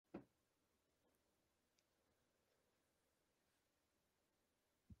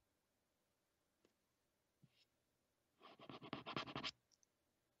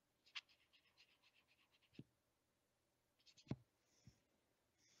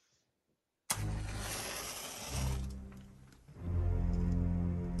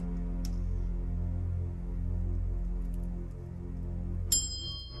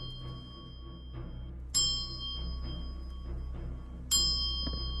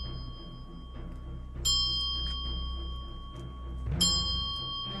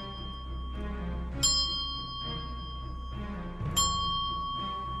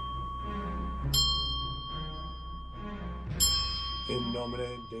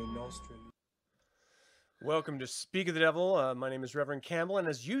Domine de nostri. Welcome to Speak of the Devil. My name is Reverend Campbell, and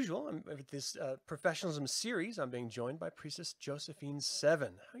as usual, I'm with this professionalism series. I'm being joined by Priestess Josephine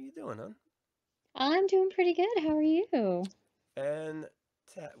Seven. How you doing, hon? I'm doing pretty good. How are you? And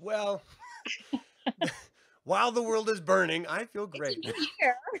well, while the world is burning, I feel great. It's a new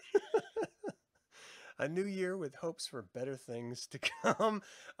year. A new year with hopes for better things to come.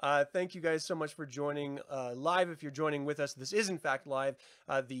 Thank you guys so much for joining live. If you're joining with us, this is in fact live.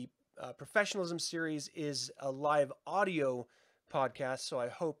 The Professionalism series is a live audio podcast, so I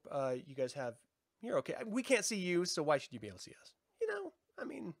hope you guys you're okay. We can't see you, so why should you be able to see us? I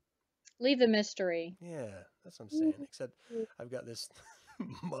mean, Leave the mystery. yeah, that's what I'm saying. Except I've got this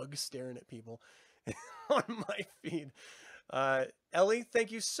mug staring at people on my feed. Ellie,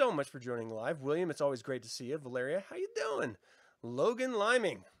 thank you so much for joining live. William, it's always great to see you. Valeria, how you doing? Logan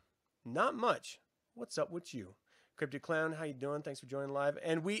Liming, not much. What's up with you? Cryptic Clown, how you doing? Thanks for joining live.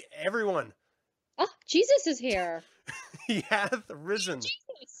 And everyone. Oh, Jesus is here. He hath risen.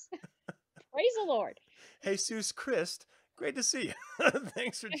 Jesus. Praise the Lord. Jesus Christ, great to see you.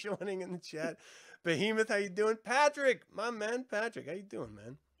 Thanks for joining in the chat. Behemoth, how you doing? Patrick, my man Patrick, how you doing,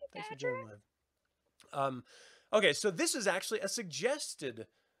 man? Thanks for joining live. Okay, so this is actually a suggested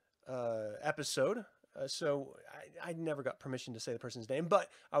episode. So I never got permission to say the person's name, but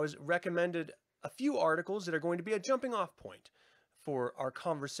I was recommended a few articles that are going to be a jumping off point for our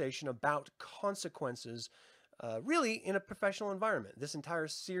conversation about consequences, really in a professional environment. This entire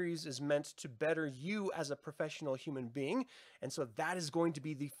series is meant to better you as a professional human being. And so that is going to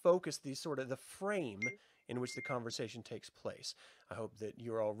be the focus, the frame in which the conversation takes place. I hope that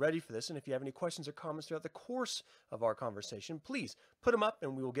you're all ready for this. And if you have any questions or comments throughout the course of our conversation, please put them up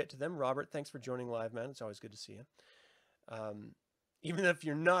and we will get to them. Robert, thanks for joining live, man. It's always good to see you. Even if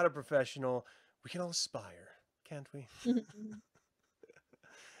you're not a professional, we can all aspire, can't we?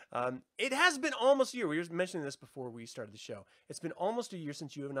 It has been almost a year. We were mentioning this before we started the show. It's been almost a year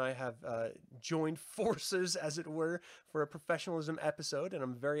since you and I have joined forces, as it were, for a professionalism episode, and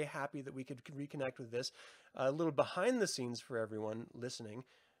I'm very happy that we could reconnect with this. A little behind the scenes for everyone listening.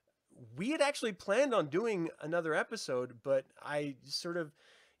 We had actually planned on doing another episode, but I sort of,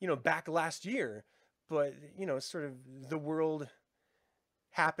 back last year, but, sort of the world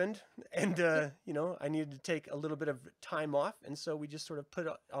happened and I needed to take a little bit of time off, and so we just sort of put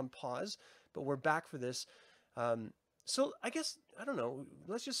it on pause, but we're back for this. So I guess, I don't know,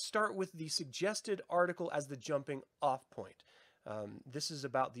 let's just start with the suggested article as the jumping off point. This is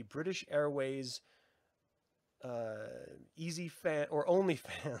about the British Airways Easy Fan or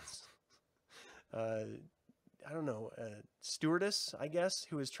OnlyFans I don't know, stewardess, I guess,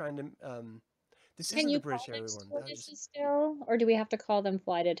 who is trying to this isn't the British Airways one. Still, or do we have to call them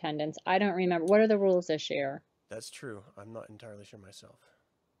flight attendants? I don't remember. What are the rules this year? That's true. I'm not entirely sure myself.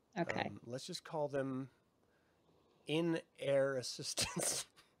 Okay. Let's just call them in-air assistants.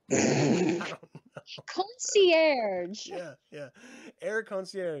 I don't know. Concierge. Yeah. Air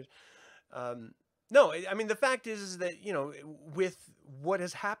concierge. No, I mean, the fact is that, with what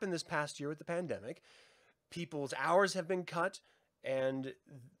has happened this past year with the pandemic, people's hours have been cut, and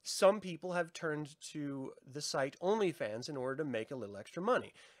some people have turned to the site OnlyFans in order to make a little extra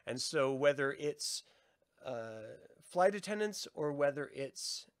money. And so whether it's flight attendants or whether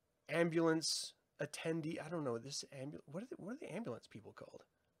it's ambulance attendee, I don't know, what are the ambulance people called?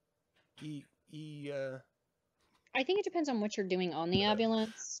 I think it depends on what you're doing on the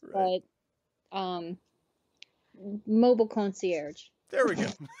ambulance, right. But mobile concierge. There we go.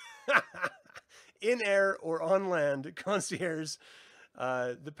 In air or on land concierge.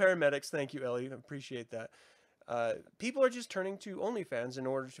 The paramedics, thank you, Ellie. I appreciate that. People are just turning to OnlyFans in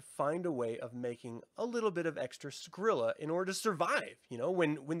order to find a way of making a little bit of extra skrilla in order to survive.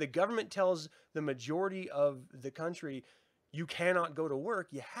 When the government tells the majority of the country you cannot go to work,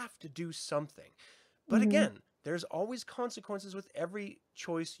 you have to do something. But again, there's always consequences with every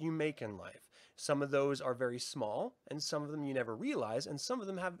choice you make in life. Some of those are very small, and some of them you never realize, and some of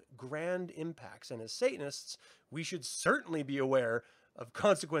them have grand impacts. And as Satanists, we should certainly be aware of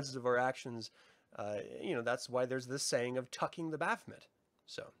consequences of our actions. That's why there's this saying of tucking the Baphomet.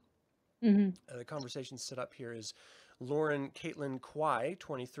 So the conversation set up here is Lauren Caitlin Kwai,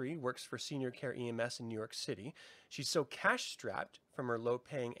 23, works for Senior Care EMS in New York City. She's so cash-strapped from her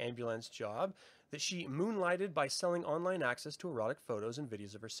low-paying ambulance job that she moonlighted by selling online access to erotic photos and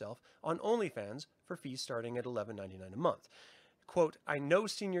videos of herself on OnlyFans for fees starting at $11.99 a month. Quote, I know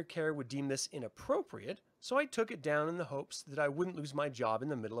senior care would deem this inappropriate, so I took it down in the hopes that I wouldn't lose my job in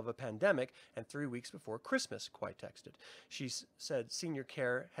the middle of a pandemic and 3 weeks before Christmas, Kwai texted. She said senior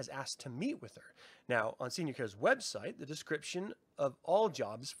care has asked to meet with her. Now, on senior care's website, the description of all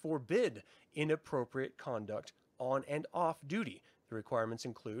jobs forbid inappropriate conduct on and off duty. The requirements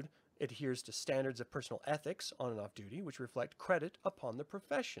include adheres to standards of personal ethics on and off duty, which reflect credit upon the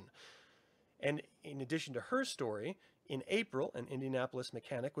profession. And in addition to her story, in April, an Indianapolis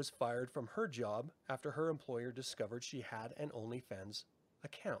mechanic was fired from her job after her employer discovered she had an OnlyFans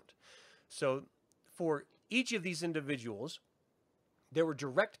account. So, for each of these individuals, there were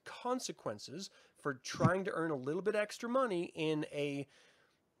direct consequences for trying to earn a little bit extra money in a,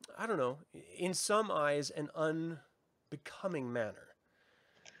 I don't know, in some eyes, an unbecoming manner.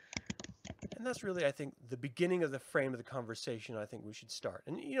 And that's really, I think, the beginning of the frame of the conversation I think we should start.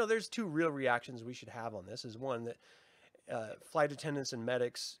 And, you know, there's two real reactions we should have on this. Is one, that flight attendants and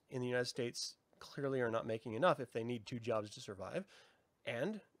medics in the United States clearly are not making enough if they need two jobs to survive.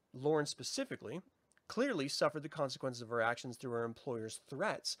 And Lauren specifically clearly suffered the consequences of her actions through her employer's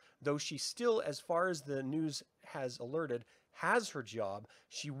threats, though she still, as far as the news has alerted, has her job.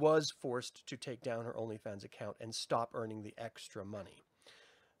 She was forced to take down her OnlyFans account and stop earning the extra money.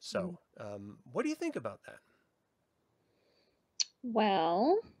 So, what do you think about that?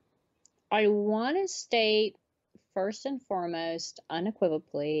 Well, I want to state first and foremost,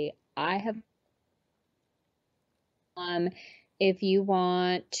 unequivocally, I have if you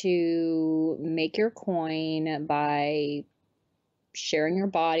want to make your coin by sharing your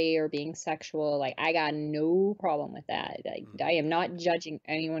body or being sexual, like, I got no problem with that. I am not judging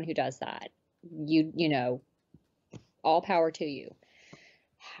anyone who does that. You know, all power to you.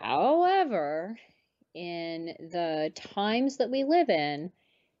 However, in the times that we live in,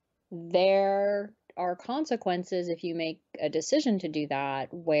 there are consequences if you make a decision to do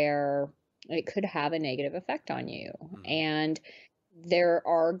that, where it could have a negative effect on you. And there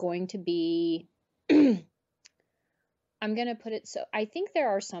are going to be, I'm going to put it so, I think there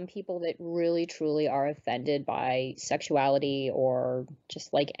are some people that really truly are offended by sexuality or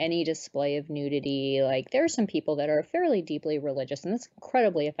just like any display of nudity. Like, there are some people that are fairly deeply religious, and that's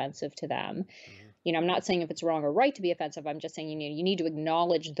incredibly offensive to them. You know, I'm not saying if it's wrong or right to be offensive. I'm just saying you need to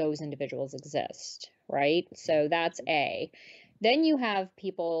acknowledge those individuals exist, right? So that's A. Then you have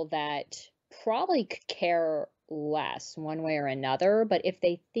people that probably could care less one way or another, but if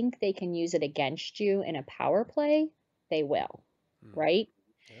they think they can use it against you in a power play, they will, right?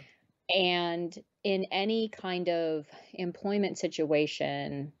 Yeah. And in any kind of employment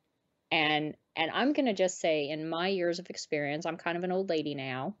situation, and I'm going to just say, in my years of experience, I'm kind of an old lady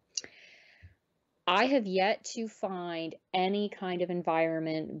now, I have yet to find any kind of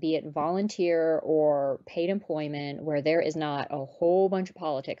environment, be it volunteer or paid employment, where there is not a whole bunch of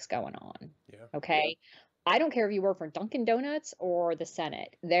politics going on. Yeah. Okay. I don't care if you work for Dunkin' Donuts or the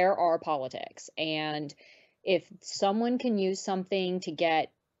Senate, there are politics. And if someone can use something to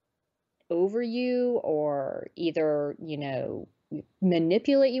get over you, or either, you know,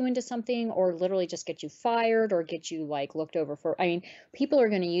 manipulate you into something, or literally just get you fired or get you like looked over for, I mean, people are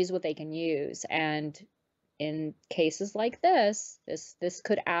going to use what they can use. And in cases like this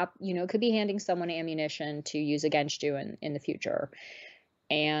could could be handing someone ammunition to use against you in the future.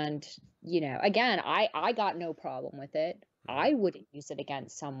 And, you know, again, I got no problem with it. I wouldn't use it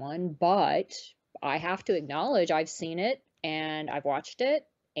against someone, but I have to acknowledge I've seen it and I've watched it,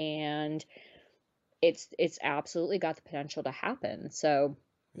 and it's absolutely got the potential to happen. So,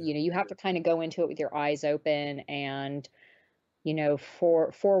 you know, you have to kind of go into it with your eyes open, and, you know,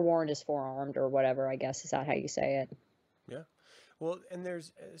 forewarned is forearmed, or whatever, I guess. Is that how you say it? Yeah. Well, and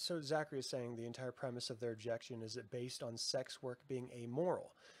there's, so Zachary is saying the entire premise of their objection is it based on sex work being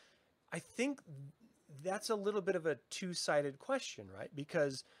amoral. I think that's a little bit of a two-sided question, right?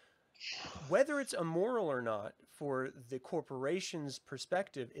 Because whether it's immoral or not for the corporation's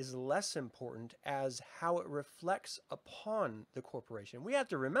perspective is less important as how it reflects upon the corporation. We have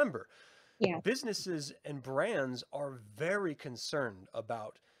to remember, businesses and brands are very concerned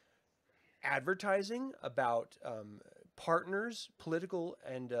about advertising, about partners, political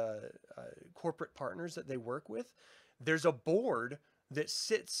and corporate partners that they work with. There's a board that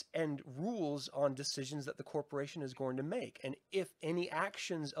sits and rules on decisions that the corporation is going to make. And if any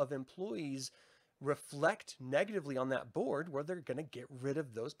actions of employees reflect negatively on that board, well, they're going to get rid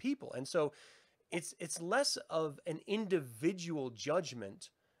of those people. And so it's less of an individual judgment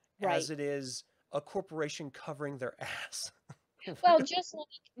as it is a corporation covering their ass. Well,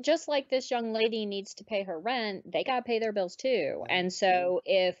 just like this young lady needs to pay her rent, they got to pay their bills too. And so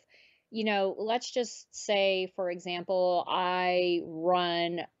if let's just say, for example, I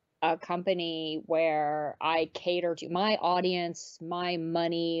run a company where I cater to my audience, my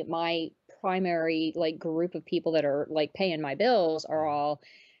money, my primary like group of people that are like paying my bills are Mhm. all,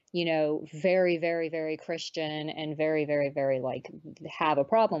 very, very, very Christian and very, very, very like have a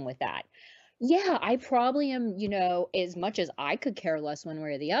problem with that. Yeah, I probably am, as much as I could care less one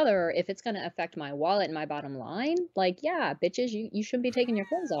way or the other, if it's gonna affect my wallet and my bottom line, like, yeah, bitches, you shouldn't be taking your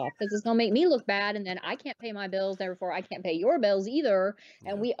clothes off because it's gonna make me look bad, and then I can't pay my bills, therefore I can't pay your bills either,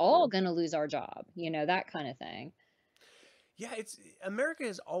 and Yeah. we all gonna lose our job, that kind of thing. Yeah, it's America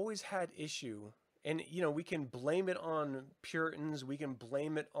has always had issue, and we can blame it on Puritans, we can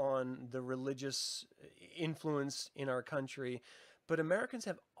blame it on the religious influence in our country, but Americans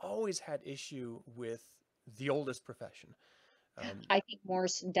have always had issue with the oldest profession. Um, I think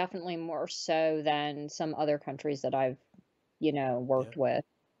definitely more so than some other countries that I've, yeah. worked with.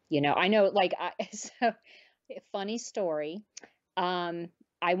 I know, like, so funny story. Um,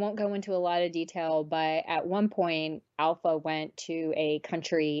 I won't go into a lot of detail, but at one point, Alpha went to a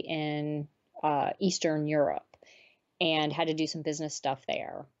country in Eastern Europe and had to do some business stuff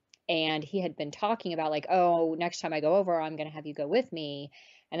there. And he had been talking about, like, oh, next time I go over, I'm going to have you go with me.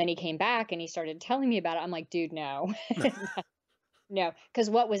 And then he came back and he started telling me about it. I'm like, dude, no. No, because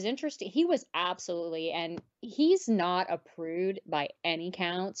what was interesting, he was absolutely, and he's not a prude by any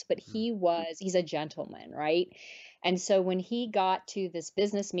counts, but Mm. he's a gentleman, right? And so when he got to this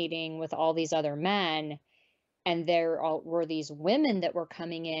business meeting with all these other men, and there all were these women that were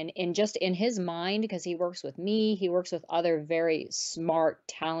coming in, and just in his mind, because he works with me, he works with other very smart,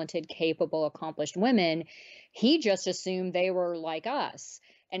 talented, capable, accomplished women, he just assumed they were like us.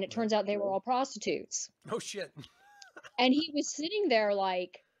 And it Right. turns out they were all prostitutes. Oh shit. And he was sitting there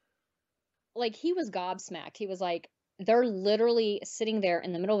like, he was gobsmacked. He was like, they're literally sitting there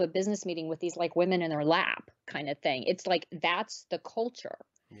in the middle of a business meeting with these, like, women in their lap kind of thing. It's like, that's the culture.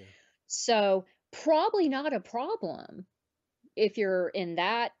 Yeah. So, probably not a problem if you're in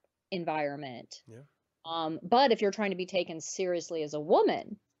that environment. Yeah. But if you're trying to be taken seriously as a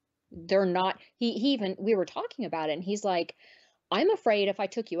woman, they're not he even we were talking about it, and he's like, I'm afraid if I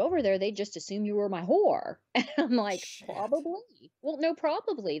took you over there, they'd just assume you were my whore. And I'm like, Shit. probably. Well, no,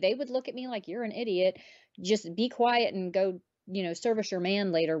 probably. They would look at me like, you're an idiot. Just be quiet and go, service your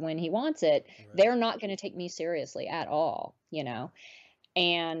man later when he wants it. Right. They're not going to take me seriously at all.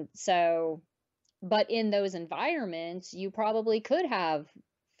 And so, but in those environments, you probably could have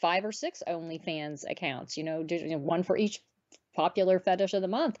 5 or 6 OnlyFans accounts, one for each popular fetish of the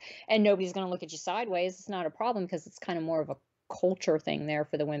month, and nobody's going to look at you sideways. It's not a problem because it's kind of more of a culture thing there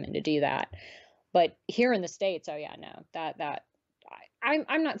for the women to do that. But here in the States, oh yeah, no,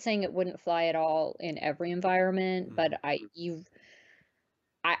 I'm not saying it wouldn't fly at all in every environment, Mhm. but I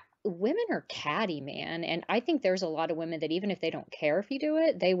women are catty, man, and I think there's a lot of women that even if they don't care if you do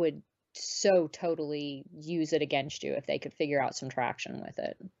it, they would so totally use it against you if they could figure out some traction with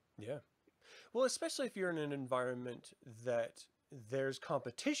it. Yeah. Well, especially if you're in an environment that there's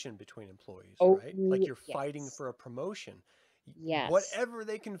competition between employees, Oh, right? Like you're fighting yes. for a promotion. Yes. Whatever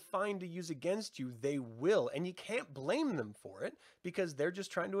they can find to use against you, they will. And you can't blame them for it because they're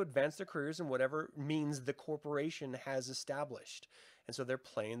just trying to advance their careers in whatever means the corporation has established. And so they're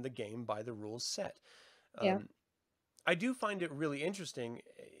playing the game by the rules set. Yeah. Um, I do find it really interesting.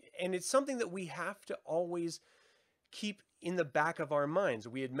 And it's something that we have to always keep in the back of our minds.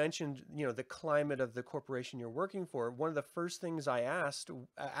 We had mentioned, the climate of the corporation you're working for. One of the first things I asked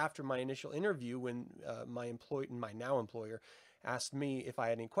after my initial interview, when my now employer, asked me if I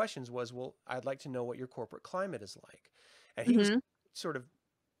had any questions, was, "Well, I'd like to know what your corporate climate is like." And he was Mhm. sort of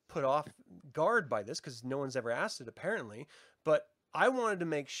put off guard by this because no one's ever asked it apparently. But I wanted to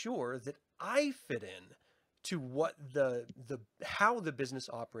make sure that I fit in to what the how the business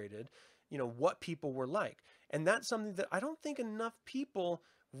operated, what people were like. And that's something that I don't think enough people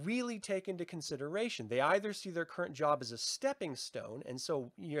really take into consideration. They either see their current job as a stepping stone, and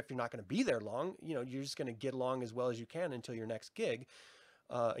so if you're not going to be there long, you're just going to get along as well as you can until your next gig,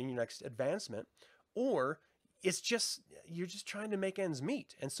 and your next advancement, or it's just you're just trying to make ends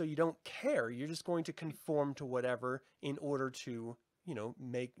meet, and so you don't care. You're just going to conform to whatever in order to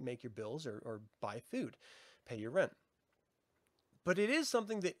make your bills, or buy food, pay your rent. But it is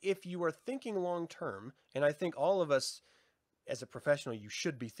something that if you are thinking long term, and I think all of us as a professional, you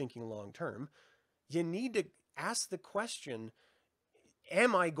should be thinking long term, you need to ask the question,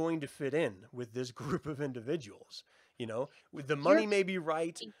 am I going to fit in with this group of individuals? The You're money may be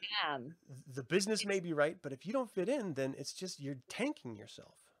right, yeah. the business may be right, but if you don't fit in, then it's just you're tanking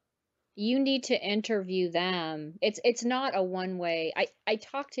yourself. You need to interview them. It's not a one way. I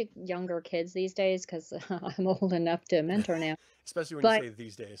talk to younger kids these days because I'm old enough to mentor now. Especially when you But say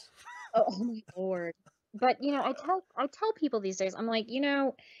these days. oh my lord. But I tell people these days, I'm like,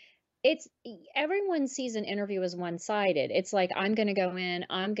 everyone sees an interview as one-sided. It's like, I'm gonna go in,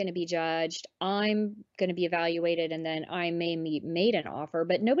 I'm gonna be judged, I'm gonna be evaluated, and then I may be made an offer,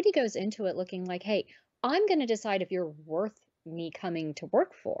 but nobody goes into it looking like, "Hey, I'm gonna decide if you're worth me coming to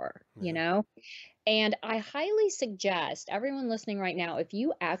work for," you Yeah. know? And I highly suggest everyone listening right now, if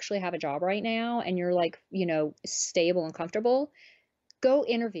you actually have a job right now and you're like, stable and comfortable, go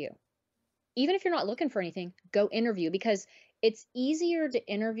interview. Even if you're not looking for anything, go interview because it's easier to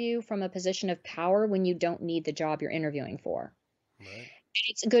interview from a position of power when you don't need the job you're interviewing for. Right.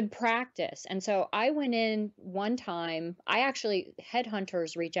 It's a good practice. And so I went in one time,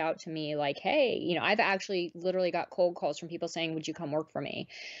 headhunters reach out to me like, "Hey, I've actually literally got cold calls from people saying, 'Would you come work for me?'"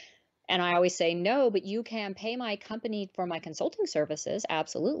 And I always say, "No, but you can pay my company for my consulting services.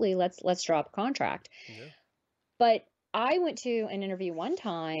 Absolutely. Let's drop a contract." Yeah. But I went to an interview one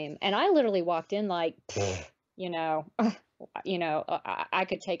time and I literally walked in like, you know, I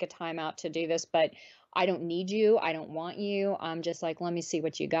could take a time out to do this, but I don't need you. I don't want you. I'm just like, let me see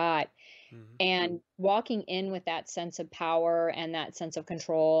what you got. Hmm. And walking in with that sense of power and that sense of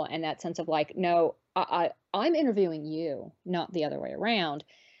control and that sense of like, no, I'm interviewing you, not the other way around.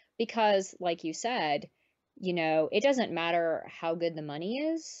 Because, like you said, it doesn't matter how good the money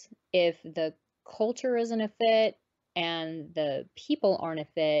is if the culture isn't a fit and the people aren't a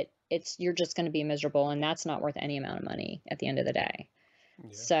fit, you're just going to be miserable and that's not worth any amount of money at the end of the day.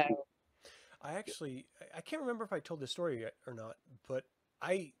 Yeah. So, I can't remember if I told this story yet or not, but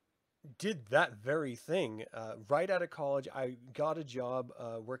I did that very thing. Right out of college, I got a job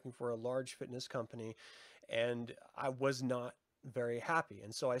working for a large fitness company, and I was not very happy.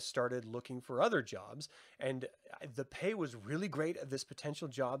 And so I started looking for other jobs, and the pay was really great at this potential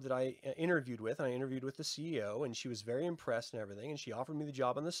job that I interviewed with. And I interviewed with the CEO, and she was very impressed and everything, and she offered me the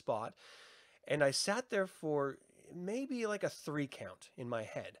job on the spot. And I sat there for maybe like a 3 count in my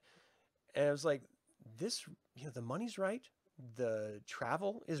head. And I was like, this, the money's right. The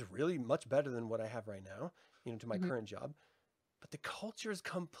travel is really much better than what I have right now, to my mhm, current job. But the culture is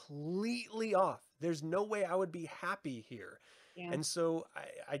completely off. There's no way I would be happy here. yeah. And so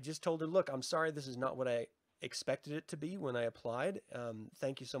I just told her, look, I'm sorry, this is not what I expected it to be when I applied.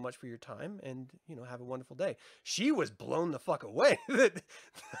 Thank you so much for your time, and have a wonderful day. She was blown the fuck away that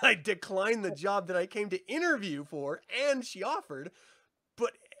I declined the job that I came to interview for, and she offered,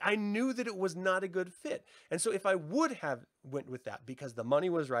 but I knew that it was not a good fit. And so if I would have went with that because the money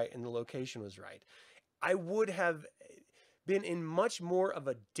was right and the location was right, I would have been in much more of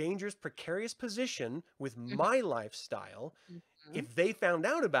a dangerous, precarious position with Mhm, my lifestyle. mhm. If they found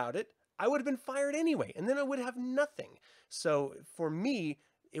out about it, I would have been fired anyway, and then I would have nothing. So for me,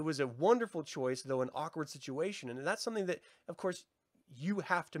 it was a wonderful choice, though an awkward situation. And that's something that, of course, you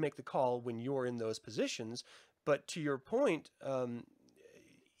have to make the call when you're in those positions. But to your point,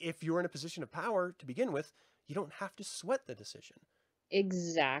 if you're in a position of power to begin with, you don't have to sweat the decision.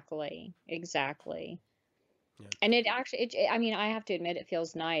 Exactly. Exactly. Yeah. And I mean, I have to admit it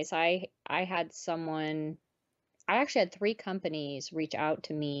feels nice. I had someone I actually had 3 companies reach out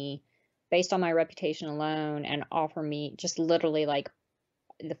to me based on my reputation alone and offer me just literally, like,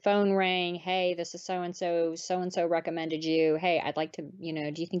 the phone rang, "Hey, this is so and so recommended you. Hey, I'd like to do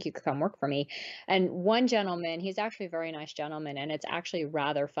you think you could come work for me?" And one gentleman, he's actually a very nice gentleman, and it's actually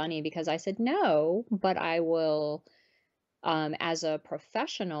rather funny because I said, "No, but I will." As a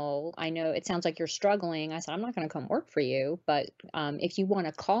professional, I know it sounds like you're struggling. I said, I'm not going to come work for you, but if you want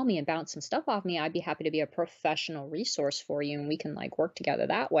to call me and bounce some stuff off me, I'd be happy to be a professional resource for you and we can like work together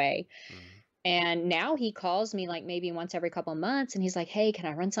that way. Mm-hmm. And now he calls me like maybe once every couple of months and he's like, "Hey, can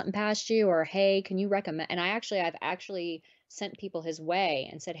I run something past you?" Or, "Hey, can you recommend?" And I've actually sent people his way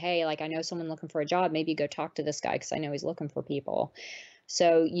and said, "Hey, like I know someone looking for a job. Maybe go talk to this guy because I know he's looking for people."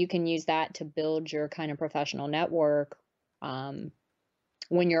 So you can use that to build your kind of professional network. Um,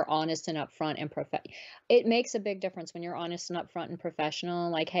 when you're honest and upfront and it makes a big difference when you're honest and upfront and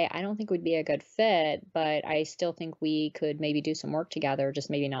professional, like, "Hey, I don't think we'd be a good fit, but I still think we could maybe do some work together, just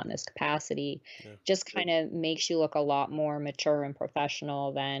maybe not in this capacity." Yeah. Just kinda makes you look a lot more mature and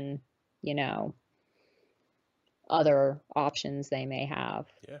professional than, you know, other options they may have.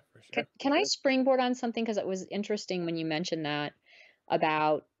 Yeah, for Can sure. can I springboard on something? Because it was interesting when you mentioned that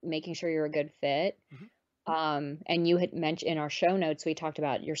about making sure you're a good fit. Mm-hmm. And you had mentioned in our show notes, we talked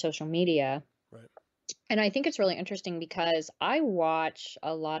about your social media. Right. And I think it's really interesting because I watch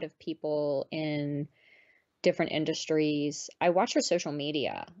a lot of people in different industries, I watch their social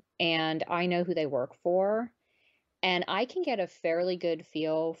media and I know who they work for. And I can get a fairly good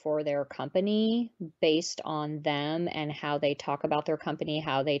feel for their company based on them and how they talk about their company,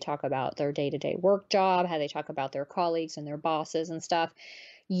 how they talk about their day-to-day work job, how they talk about their colleagues and their bosses and stuff.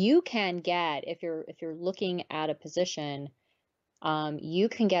 You can get, if you're looking at a position, you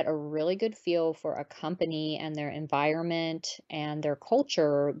can get a really good feel for a company and their environment and their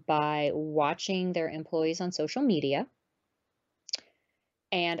culture by watching their employees on social media.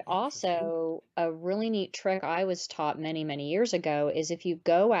 And Interesting. also, a really neat trick I was taught many, many years ago is if you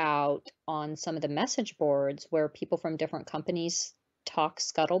go out on some of the message boards where people from different companies talk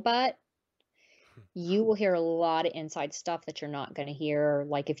scuttlebutt, you will hear a lot of inside stuff that you're not going to hear.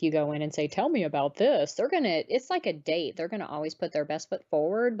 Like if you go in and say, "Tell me about this," it's like a date. They're going to always put their best foot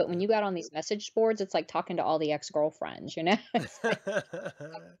forward. But when Yeah. you got on these message boards, it's like talking to all the ex girlfriends, you know? It's like,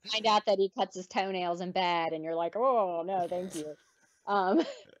 find out that he cuts his toenails in bed, and you're like, "Oh, no, thank you." Um,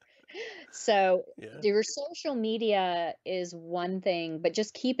 So, Yeah. your social media is one thing, but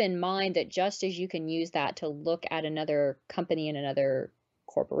just keep in mind that just as you can use that to look at another company and another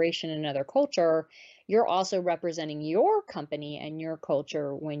corporation, another culture, you're also representing your company and your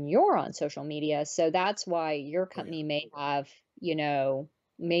culture when you're on social media. So that's why your Oh yeah. company may have,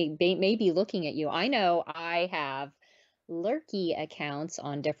 may be looking at you. I know I have lurky accounts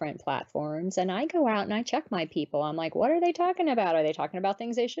on different platforms and I go out and I check my people. I'm like, what are they talking about? Are they talking about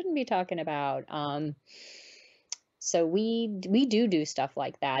things they shouldn't be talking about? So we do stuff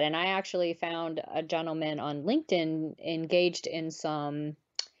like that. And I actually found a gentleman on LinkedIn engaged in some,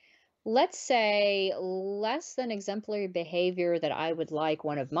 let's say, less than exemplary behavior that I would like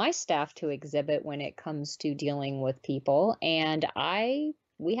one of my staff to exhibit when it comes to dealing with people. And I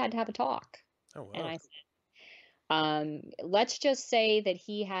we had to have a talk. Oh And wow. I let's just say that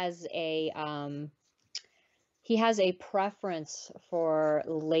he has a preference for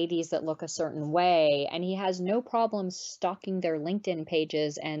ladies that look a certain way, and he has no problem stalking their LinkedIn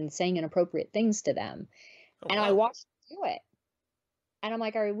pages and saying inappropriate things to them. Oh And I wow. watched him do it. And I'm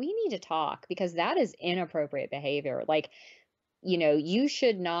like, all right, we need to talk because that is inappropriate behavior. Like, you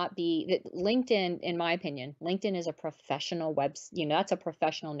should not be LinkedIn, in my opinion, LinkedIn is a professional that's a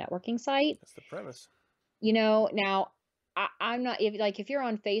professional networking site. That's the premise. Now I'm not if you're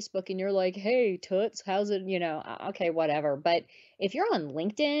on Facebook and you're like, "Hey, toots, how's it?" Okay, whatever. But if you're on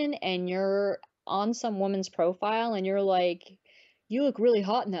LinkedIn and you're on some woman's profile and you're like, "You look really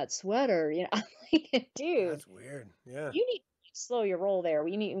hot in that sweater," I'm like, dude, That's weird. Yeah. you need to slow your roll there.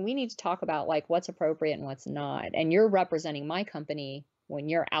 We need to talk about like what's appropriate and what's not. And you're representing my company when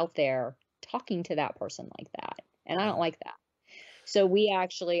you're out there talking to that person like that. And I don't Yeah. like that. So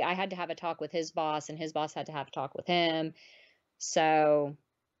I had to have a talk with his boss and his boss had to have a talk with him. So,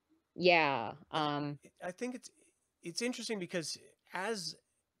 yeah, But I think it's interesting because as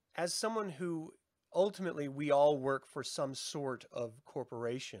as someone who ultimately we all work for some sort of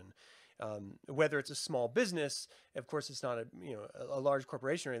corporation, whether it's a small business, of course it's not a large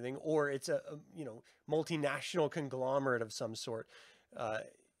corporation or anything, or it's a multinational conglomerate of some sort. Uh,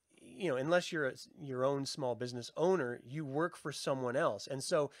 unless you're your own small business owner, you work for someone else, and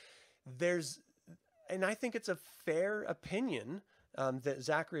so there's and I think it's a fair opinion that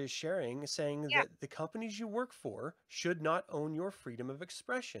Zachary is sharing, saying yeah, that the companies you work for should not own your freedom of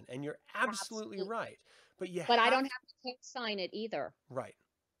expression. And you're absolutely absolutely. right. But you But I don't have, have to co-sign it either, right.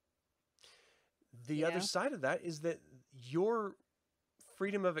 The you other know? side of that is that your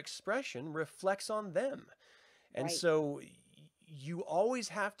freedom of expression reflects on them. And Right. so you always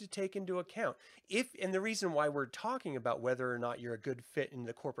have to take into account and the reason why we're talking about whether or not you're a good fit in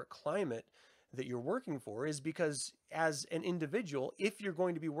the corporate climate that you're working for is because as an individual, if you're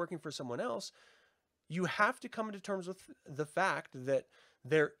going to be working for someone else, you have to come to terms with the fact that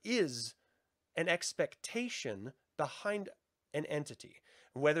there is an expectation behind an entity,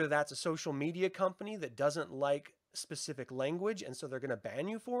 whether that's a social media company that doesn't like specific language and so they're going to ban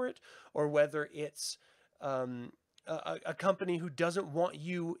you for it, or whether it's a company who doesn't want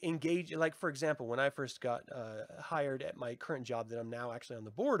you engaged. Like, for example, when I first got hired at my current job that I'm now actually on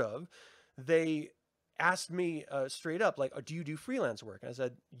the board of, they asked me straight up, like, oh, do you do freelance work? And I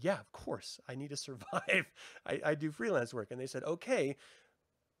said, yeah, of course. I need to survive. I do freelance work. And they said, okay,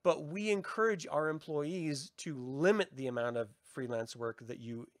 but we encourage our employees to limit the amount of freelance work that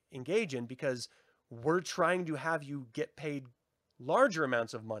you engage in because we're trying to have you get paid larger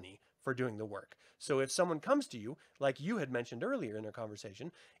amounts of money for doing the work. So if someone comes to you, like you had mentioned earlier in our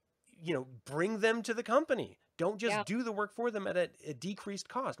conversation, bring them to the company. Don't just Yeah, do the work for them at a decreased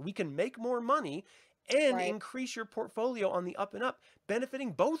cost. We can make more money and Right. increase your portfolio on the up and up,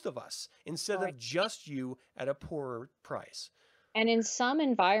 benefiting both of us instead Right. of just you at a poorer price. And in some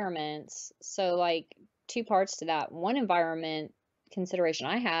environments, so like two parts to that. One environment consideration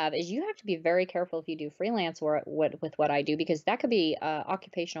I have is you have to be very careful if you do freelance work with what I do because that could be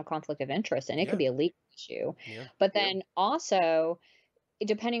occupational conflict of interest and it could Yeah, be a legal issue. yeah, But then also,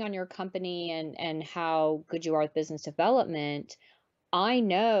 depending on your company and how good you are with business development, I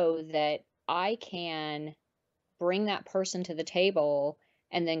know that I can bring that person to the table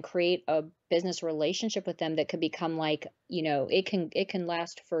and then create a business relationship with them that could become like, it can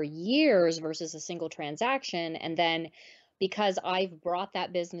last for years versus a single transaction. And then because I've brought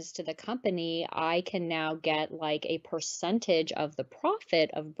that business to the company, I can now get like a percentage of the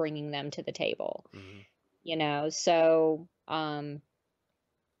profit of bringing them to the table, hmm so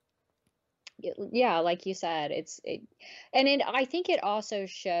yeah, like you said, I think it also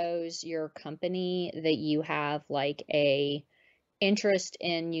shows your company that you have like a interest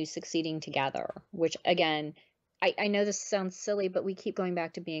in you succeeding together, which again, I know this sounds silly, but we keep going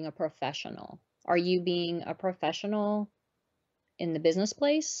back to being a professional. Are you being a professional in the business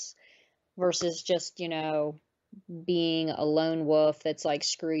place versus just, being a lone wolf that's like,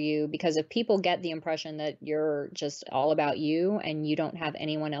 screw you? Because if people get the impression that you're just all about you and you don't have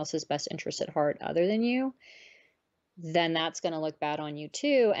anyone else's best interest at heart other than you, then that's going to look bad on you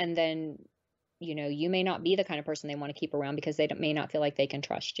too. And then, you may not be the kind of person they want to keep around because may not feel like they can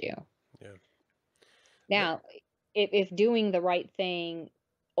trust you. yeah. Let, Now, if doing the right thing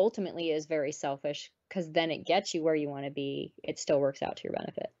ultimately is very selfish, because then it gets you where you want to be, it still works out to your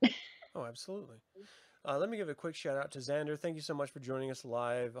benefit. oh, absolutely. Let me give a quick shout out to Xander. Thank you so much for joining us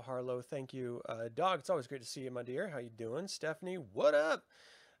live. Harlow, thank you. Dog, it's always great to see you, my dear. How you doing? Stephanie, what up?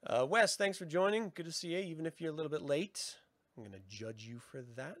 Wes, thanks for joining. Good to see you, even if you're a little bit late. I'm going to judge you for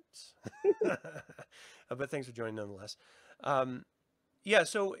that. But thanks for joining nonetheless. Yeah,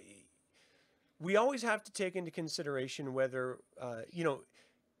 so we always have to take into consideration whether,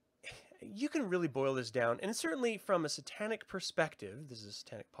 you can really boil this down, and certainly from a satanic perspective, this is a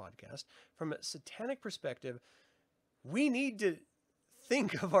satanic podcast, from a satanic perspective, we need to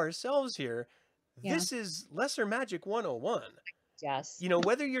think of ourselves here. Yeah. This is Lesser Magic 101. Yes.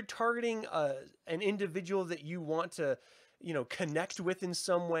 Whether you're targeting an individual that you want to, connect with in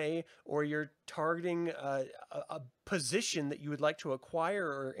some way, or you're targeting a position that you would like to acquire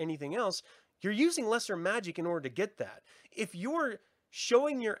or anything else, you're using lesser magic in order to get that. If you're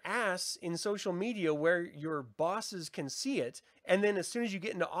showing your ass in social media where your bosses can see it, and then as soon as you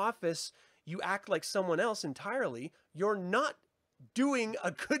get into office, you act like someone else entirely, you're not doing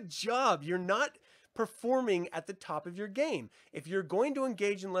a good job. You're not performing at the top of your game. If you're going to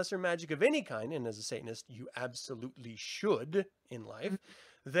engage in lesser magic of any kind, and as a Satanist, you absolutely should in life,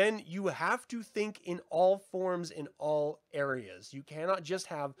 then you have to think in all forms, in all areas. You cannot just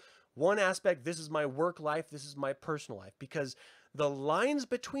have one aspect, this is my work life, this is my personal life, because the lines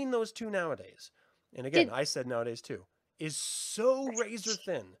between those two nowadays, and again, Did I said nowadays too, is so razor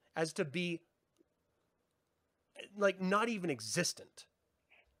thin as to be like not even existent.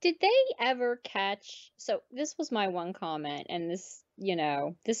 did they ever catch, so this was my one comment, and this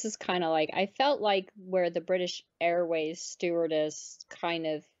is kind of like, I felt like where the British Airways stewardess kind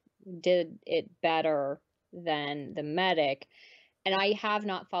of did it better than the medic. And I have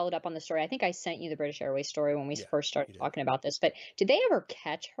not followed up on the story. I think I sent you the British Airways story when we Yeah, first started you did. talking about this, but did they ever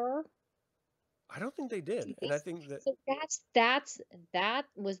catch her? I don't think they Do did. you And think I think that, so? That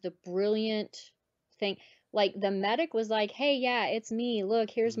was the brilliant thing. Like the medic was like, "Hey, yeah, it's me. Look,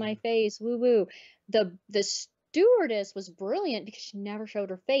 here's my mm, face. Woo woo." The stewardess was brilliant because she never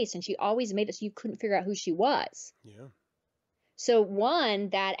showed her face and she always made it so you couldn't figure out who she was. yeah, So one,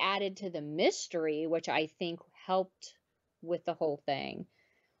 that added to the mystery, which I think helped with the whole thing.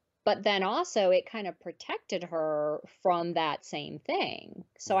 But then also it kind of protected her from that same thing.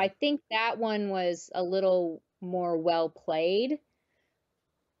 So yeah, I think that one was a little more well played.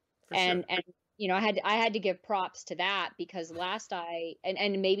 for sure. And I had to give props to that because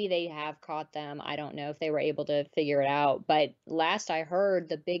and maybe they have caught them. I don't know if they were able to figure it out, but last I heard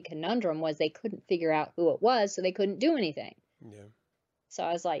the big conundrum was they couldn't figure out who it was, so they couldn't do anything. Yeah. So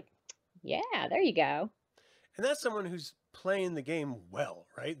I was like, yeah, there you go. And that's someone who's playing the game well,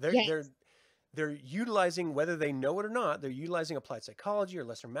 right? They're Yeah. they're they're utilizing, whether they know it or not, they're utilizing applied psychology or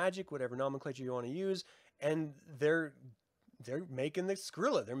lesser magic, whatever nomenclature you want to use, and they're making the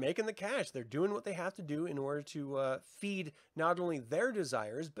skrilla, they're making the cash, they're doing what they have to do in order to feed not only their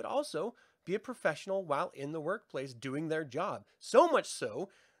desires but also be a professional while in the workplace doing their job. So much so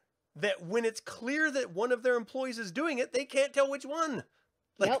that when it's clear that one of their employees is doing it, they can't tell which one.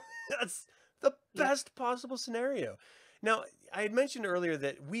 Like Yep. that's the Yep. best possible scenario. Now, I had mentioned earlier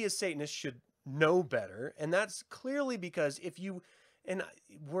that we as Satanists should know better, and that's clearly because if you and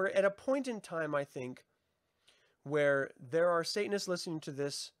we're at a point in time, I think, where there are Satanists listening to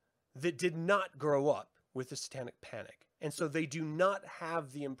this that did not grow up with the satanic panic. And so they do not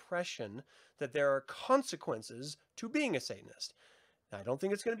have the impression that there are consequences to being a Satanist. Now, I don't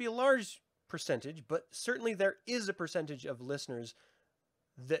think it's going to be a large percentage, but certainly there is a percentage of listeners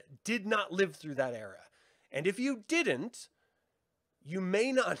that did not live through that era. And if you didn't, you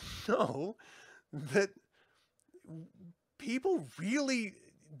may not know that people really,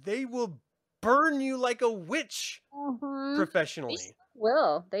 they will burn you like a witch Mhm. They professionally. still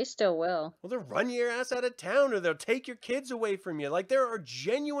will. They still will. Well, they'll run your ass out of town or they'll take your kids away from you. Like, there are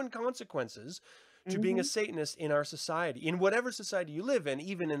genuine consequences to being a Mhm. Satanist in our society, in whatever society you live in,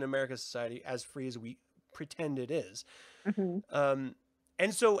 even in America's society, as free as we pretend it is. Mhm. Um,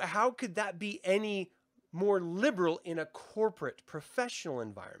 and so, how could that be any more liberal in a corporate, professional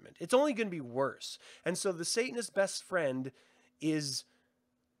environment? It's only going to be worse. And so, the Satanist best friend is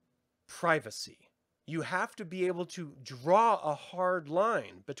privacy. You have to be able to draw a hard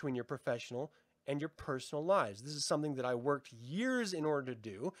line between your professional and your personal lives. This is something that I worked years in order to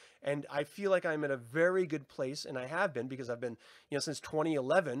do, and I feel like I'm in a very good place, and I have been because I've been, since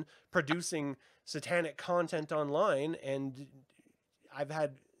 2011 producing satanic content online, and I've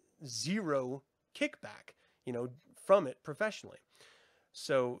had zero kickback, from it professionally.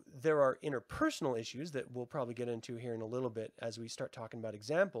 So there are interpersonal issues that we'll probably get into here in a little bit as we start talking about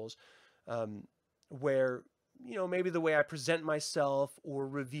examples, um, where maybe the way I present myself or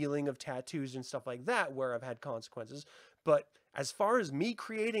revealing of tattoos and stuff like that, where I've had consequences. But as far as me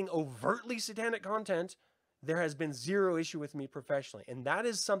creating overtly satanic content, there has been zero issue with me professionally. And that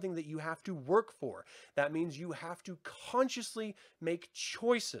is something that you have to work for. That means you have to consciously make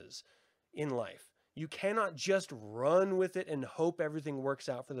choices in life. You cannot just run with it and hope everything works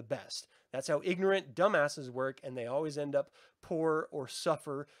out for the best. That's how ignorant dumbasses work, and they always end up poor or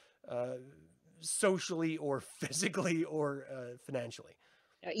suffer uh, socially or physically or financially.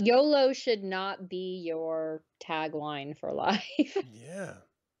 YOLO should not be your tagline for life. Yeah.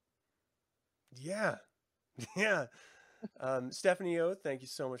 Yeah. Yeah. Stephanie O, thank you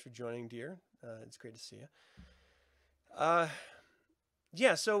so much for joining, dear. It's great to see you. Uh,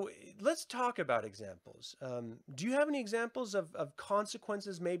 Yeah, so let's talk about examples. Do you have any examples of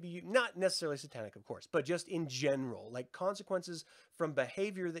consequences, maybe not necessarily satanic, of course, but just in general, like consequences from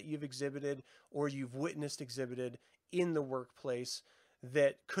behavior that you've exhibited or you've witnessed exhibited in the workplace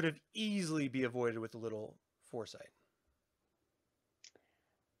that could have easily be avoided with a little foresight?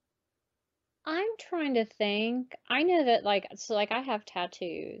 I'm trying to think. I know that like I have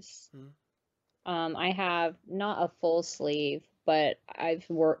tattoos. Hmm. I have not a full sleeve, but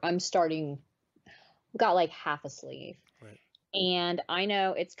I'm starting got like half a sleeve. Right. And I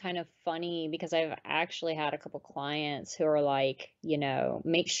know it's kind of funny because I've actually had a couple clients who are like,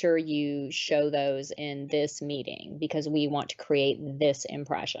 make sure you show those in this meeting because we want to create this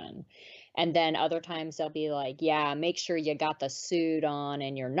impression. And then other times they'll be like, yeah, make sure you got the suit on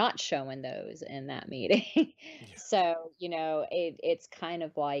and you're not showing those in that meeting. Yeah. So, it's kind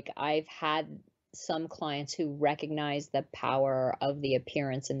of like I've had some clients who recognize the power of the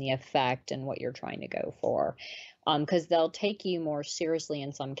appearance and the effect and what you're trying to go for, because they'll take you more seriously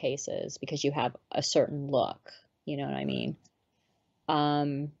in some cases because you have a certain look. You know what I Right. mean?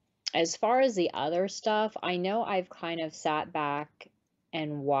 Um, as far as the other stuff, I know I've kind of sat back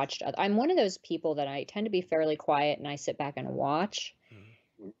and watched. I'm one of those people that I tend to be fairly quiet and I sit back and watch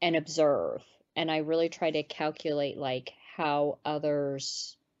Hmm. and observe. And I really try to calculate like how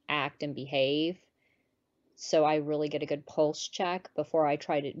others act and behave, so I really get a good pulse check before I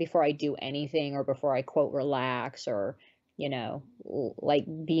do anything or before I quote relax or, like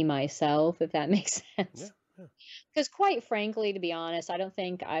be myself, if that makes Yeah. sense. Yeah. Because quite frankly, to be honest, I don't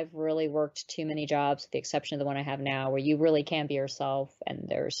think I've really worked too many jobs, with the exception of the one I have now, where you really can be yourself and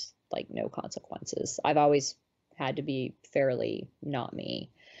there's like no consequences. I've always had to be fairly not me.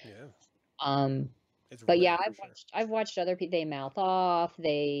 Yeah. Um, It's but yeah, rare for sure. I've watched other people, they mouth off,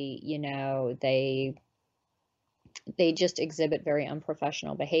 they just exhibit very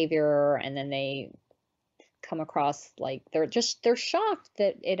unprofessional behavior, and then they come across like they're shocked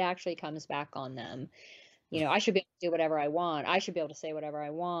that it actually comes back on them. I should be able to do whatever I want. I should be able to say whatever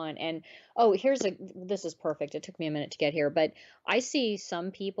I want. And oh, this is perfect. It took me a minute to get here, but I see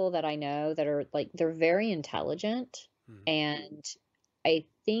some people that I know that are like they're very intelligent, Hmm. and I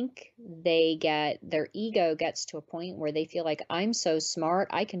think their ego gets to a point where they feel like I'm so smart,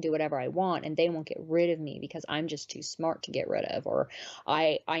 I can do whatever I want and they won't get rid of me because I'm just too smart to get rid of, or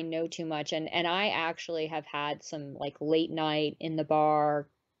I know too much. And I actually have had some like late night in the bar,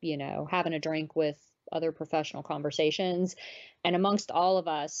 having a drink with other professional conversations. And amongst all of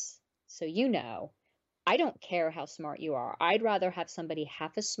us, so I don't care how smart you are. I'd rather have somebody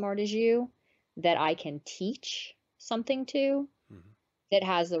half as smart as you that I can teach something to, Mhm. that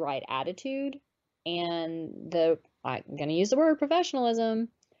has the right attitude and I'm going to use the word professionalism,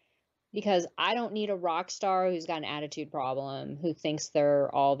 because I don't need a rock star who's got an attitude problem, who thinks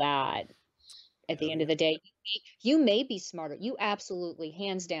they're all that. At the Hell end of yeah. the day, you may be smarter. You absolutely,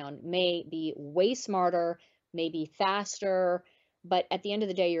 hands down, may be way smarter, maybe faster, but at the end of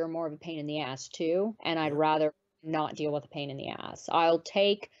the day, you're more of a pain in the ass too. And I'd Yeah, rather not deal with a pain in the ass. I'll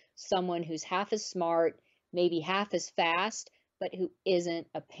take someone who's half as smart, maybe half as fast, but who isn't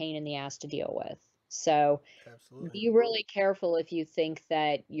a pain in the ass to deal with. So absolutely. be really careful if you think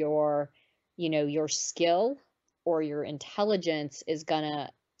that your skill or your intelligence is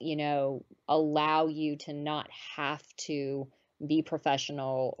gonna, allow you to not have to be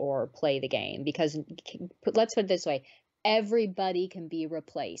professional or play the game. Because let's put it this way, everybody can be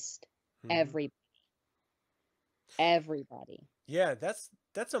replaced. Hmm. Every everybody. Yeah, that's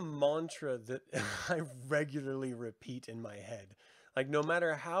a mantra that I regularly repeat in my head. Like no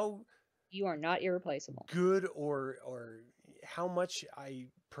matter how You are not irreplaceable. good or how much I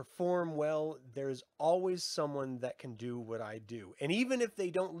perform well, there's always someone that can do what I do. And even if they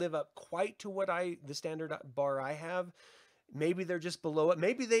don't live up quite to what the standard bar I have, maybe they're just below it,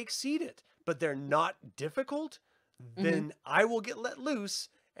 maybe they exceed it, but they're not difficult, Mhm, then I will get let loose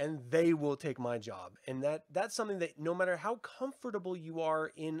and they will take my job. And that's something that no matter how comfortable you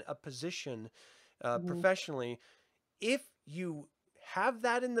are in a position mhm, professionally, if you have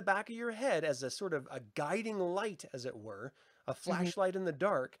that in the back of your head as a sort of a guiding light, as it were, a mhm, flashlight in the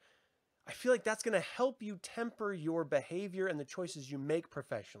dark, I feel like that's going to help you temper your behavior and the choices you make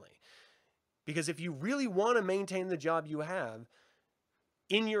professionally. Because if you really want to maintain the job you have,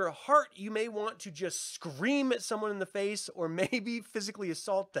 in your heart, you may want to just scream at someone in the face or maybe physically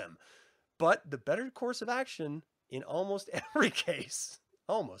assault them. But the better course of action in almost every case,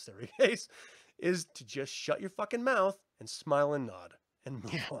 is to just shut your fucking mouth and smile and nod and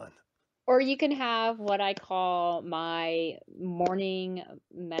move on. or you can have what I call my morning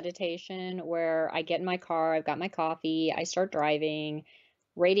meditation, where I get in my car, I've got my coffee, I start driving,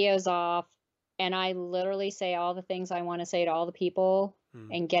 radio's off, and I literally say all the things I wanna say to all the people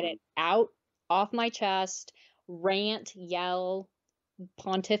Hmm. and get it out, off my chest, rant, yell,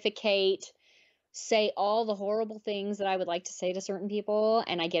 pontificate, say all the horrible things that I would like to say to certain people,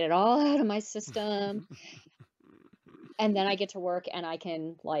 and I get it all out of my system, and then I get to work and I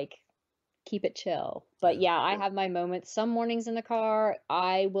can, like, keep it chill. But Yeah. yeah, I have my moments. Some mornings in the car,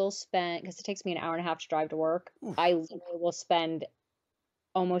 I will spend, because it takes me an hour and a half to drive to work. I Oof. literally will spend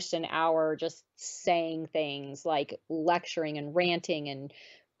almost an hour just saying things, like lecturing and ranting and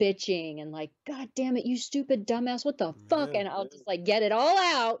bitching and like, God damn it, you stupid dumbass, what the fuck? Yeah. And I'll just like get it all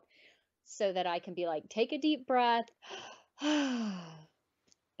out so that I can be like, take a deep breath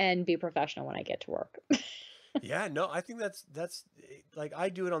and be professional when I get to work. Yeah, no, I think that's like I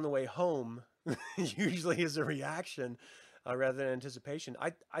do it on the way home, usually as a reaction rather than anticipation.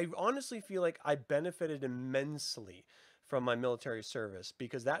 I honestly feel like I benefited immensely from my military service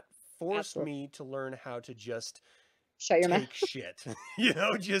because that forced Absolutely. me to learn how to just Shut your mouth. take shit.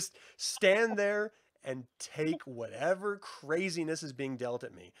 Just stand there and take whatever craziness is being dealt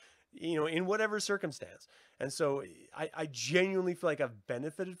at me, in whatever circumstance. And so I genuinely feel like I've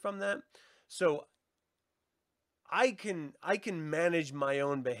benefited from that. So I can manage my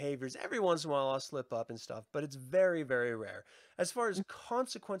own behaviors. Every once in a while I'll slip up and stuff, but it's very, very rare. As far as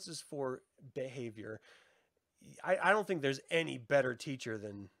consequences for behavior, I don't think there's any better teacher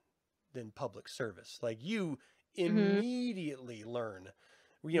than public service. Like you Mhm. immediately learn,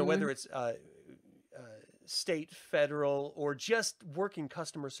 whether Mhm. it's uh, state, federal, or just working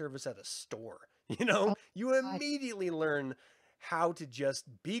customer service at a store. Oh You god. immediately learn how to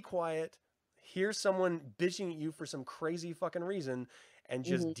just be quiet, hear someone bitching at you for some crazy fucking reason, and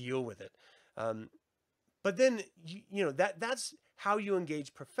just Mhm. deal with it. Um, but then that's how you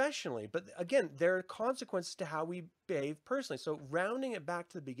engage professionally. But again, there are consequences to how we behave personally. So rounding it back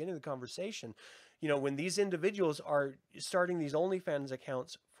to the beginning of the conversation, when these individuals are starting these OnlyFans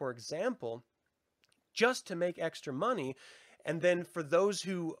accounts, for example, just to make extra money, and then for those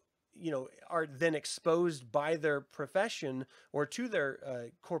who are then exposed by their profession or to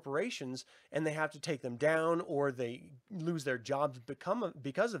their corporations, and they have to take them down or they lose their jobs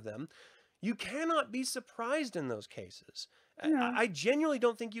because of them. You cannot be surprised in those cases. No. I genuinely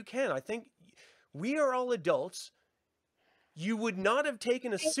don't think you can. I think we are all adults. You would not have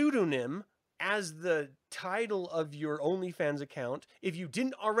taken a pseudonym as the title of your OnlyFans account if you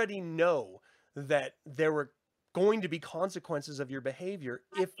didn't already know that there were going to be consequences of your behavior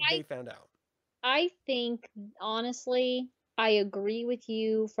if they I found out. I think honestly, I agree with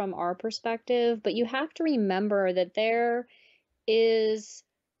you from our perspective, but you have to remember that there is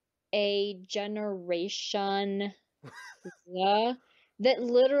a generation, yeah, that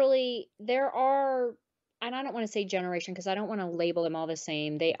literally there are, and I don't want to say generation because I don't want to label them all the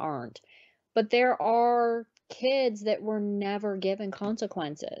same. They aren't. But there are kids that were never given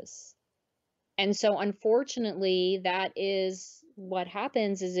consequences. And so unfortunately, that is what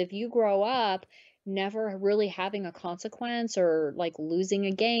happens is if you grow up never really having a consequence or like losing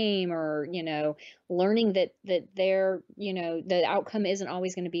a game or, learning that the outcome isn't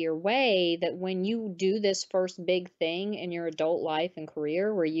always going to be your way, that when you do this first big thing in your adult life and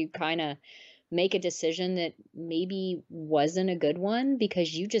career where you kind of make a decision that maybe wasn't a good one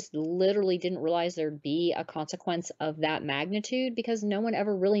because you just literally didn't realize there'd be a consequence of that magnitude because no one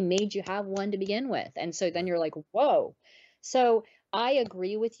ever really made you have one to begin with. And so then Right. you're like, whoa. So I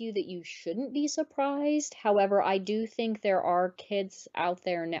agree with you that you shouldn't be surprised. However, I do think there are kids out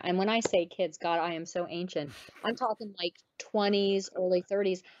there now. And when I say kids, God, I am so ancient. I'm talking like 20s, early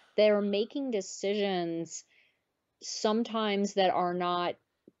 30s. They're making decisions sometimes that are not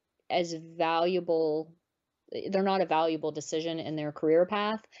as valuable, they're not a valuable decision in their career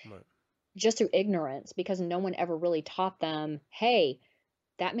path Right. just through ignorance because no one ever really taught them, hey,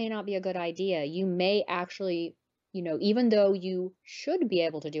 that may not be a good idea. You may actually, even though you should be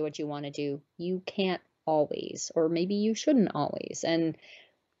able to do what you want to do, you can't always, or maybe you shouldn't always. And,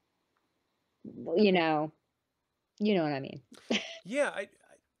 you know, you know what I mean. Yeah,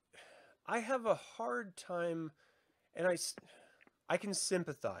 I have a hard time, and I can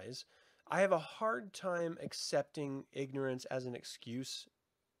sympathize. I have a hard time accepting ignorance as an excuse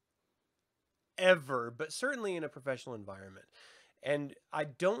ever, but certainly in a professional environment. And I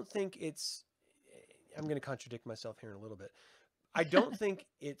don't think I'm going to contradict myself here in a little bit. I don't think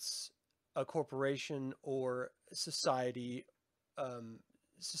it's a corporation or um,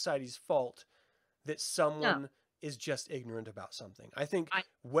 society's fault that No, someone is just ignorant about something. I think I,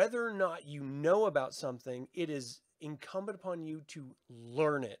 whether or not you know about something, it is incumbent upon you to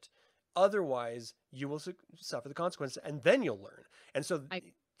learn it. Otherwise, you will suffer the consequences and then you'll learn. And so, I,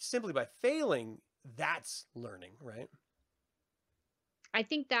 simply by failing, that's learning, right? I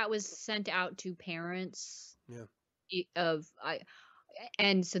think that was sent out to parents Yeah. of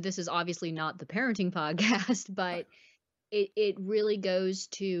and so this is obviously not the parenting podcast, Right. but it really goes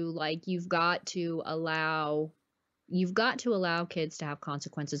to like you've got to allow kids to have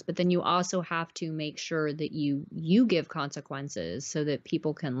consequences, but then you also have to make sure that you give consequences so that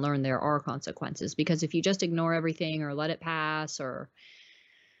people can learn there are consequences, because if you just ignore everything or let it pass, or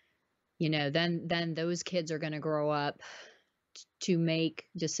then those kids are going to grow up to make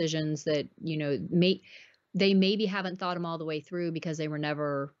decisions that they maybe haven't thought them all the way through because they were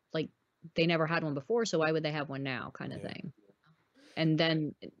never like they never had one before, so why would they have one now, kind of Yeah. thing. And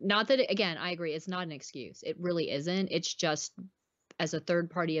then, not that again, I agree, it's not an excuse, it really isn't. It's just, as a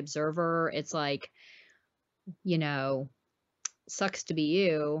third party observer, it's like, you know sucks to be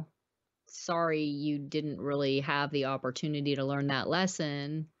you. Sorry you didn't really have the opportunity to learn that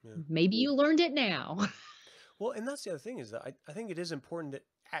lesson. Yeah. Maybe you learned it now. Well, and that's the other thing is that I think it is important that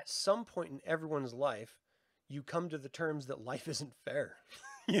at some point in everyone's life, you come to the terms that life isn't fair.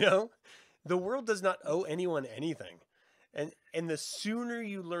 you know, the world does not owe anyone anything. And the sooner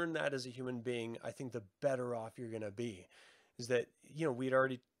you learn that as a human being, I think the better off you're going to be. Is that, we'd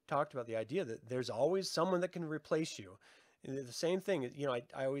already talked about the idea that there's always someone that can replace you. And the same thing,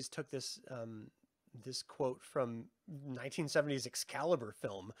 I always took this quote from 1970s Excalibur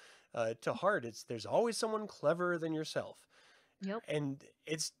film to heart. It's there's always someone cleverer than yourself. Yep. And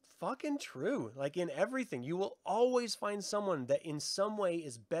it's fucking true. Like in everything, you will always find someone that in some way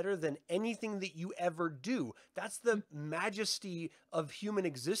is better than anything that you ever do. That's the majesty of human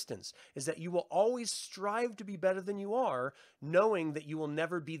existence, is that you will always strive to be better than you are, knowing that you will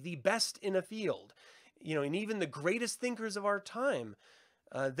never be the best in a field. And even the greatest thinkers of our time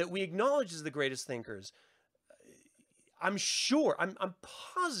that we acknowledge as the greatest thinkers, I'm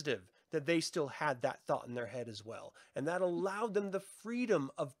positive that they still had that thought in their head as well. And that allowed them the freedom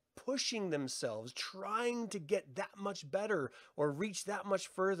of pushing themselves, trying to get that much better or reach that much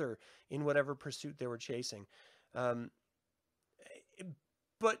further in whatever pursuit they were chasing. Um,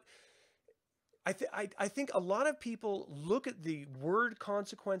 but I think a lot of people look at the word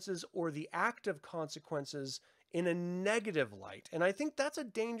consequences or the act of consequences in a negative light. And I think that's a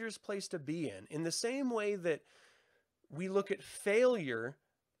dangerous place to be in the same way that we look at failure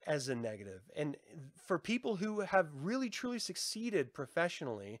as a negative. And for people who have really truly succeeded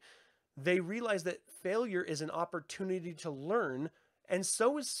professionally, they realize that failure is an opportunity to learn, and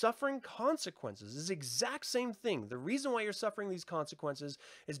so is suffering consequences. It's the exact same thing. The reason why you're suffering these consequences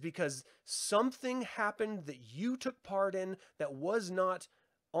is because something happened that you took part in that was not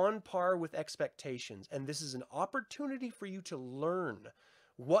on par with expectations. And this is an opportunity for you to learn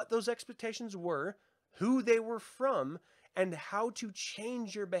what those expectations were, who they were from, and how to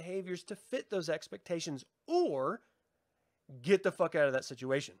change your behaviors to fit those expectations, or get the fuck out of that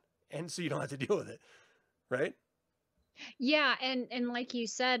situation. And so you don't have to deal with it, right? Yeah, and like you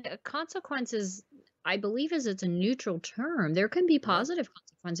said, consequences, I believe, is it's a neutral term. There can be Yeah. positive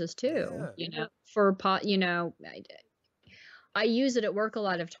consequences too, Yeah. I use it at work a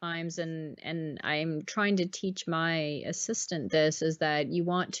lot of times, and I'm trying to teach my assistant this, is that you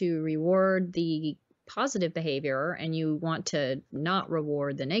want to reward the positive behavior and you want to not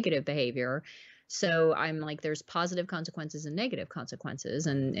reward the negative behavior. So I'm like, there's positive consequences and negative consequences,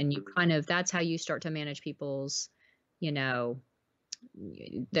 and you kind of, that's how you start to manage people's, you know,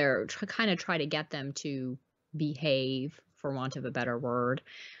 kind of try to get them to behave, for want of a better word.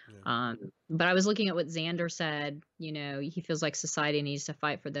 Yeah. But I was looking at what Xander said. He feels like society needs to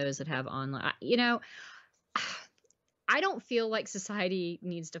fight for those that have online. I don't feel like society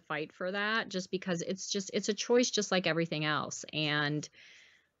needs to fight for that, just because it's a choice, just like everything else. And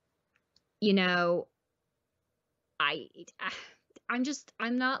you know, I,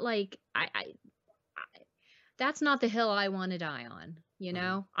 I'm not like that's not the hill I want to die on.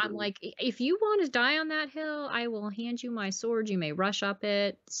 Mm-hmm. I'm like, if you want to die on that hill, I will hand you my sword. You may rush up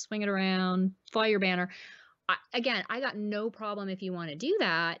it, swing it around, fly your banner. Again, I got no problem if you want to do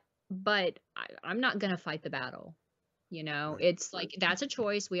that, but I'm not going to fight the battle. Right. It's like, that's a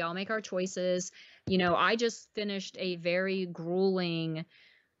choice. We all make our choices. I just finished a very grueling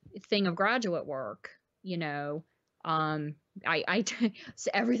thing of graduate work. you know um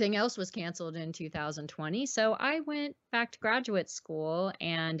so everything else was canceled in 2020, so I went back to graduate school,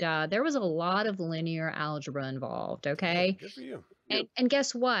 and there was a lot of linear algebra involved. Hey, Okay. good for you. And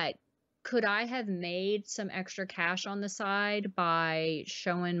guess what? Could I have made some extra cash on the side by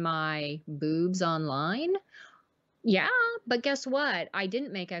showing my boobs online? Yeah, but guess what? I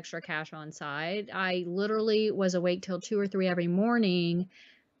didn't make extra cash on side. I literally was awake till 2 or 3 every morning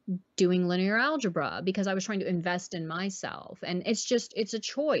doing linear algebra because I was trying to invest in myself. And it's a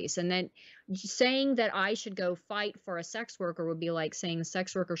choice. And then saying that I should go fight for a sex worker would be like saying a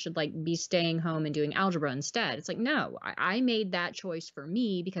sex worker should like be staying home and doing algebra instead. It's like, no, I made that choice for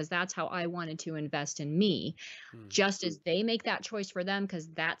me because that's how I wanted to invest in me, Hmm. just as they make that choice for them because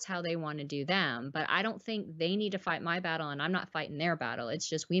that's how they want to do them. But I don't think they need to fight my battle and I'm not fighting their battle. It's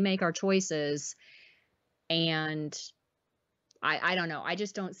just we make our choices. And I don't know. I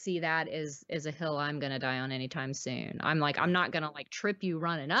just don't see that as a hill I'm gonna die on anytime soon. I'm like, I'm Yeah. not gonna like trip you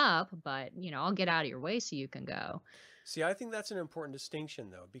running up, but I'll get out of your way so you can go. See, I think that's an important distinction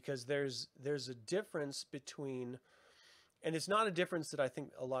though, because there's a difference between, and it's not a difference that I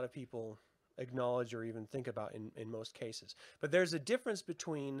think a lot of people acknowledge or even think about in most cases. But there's a difference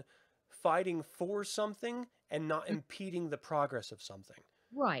between fighting for something and not Mm. impeding the progress of something.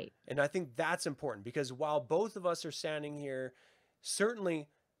 Right. And I think that's important because while both of us are standing here, certainly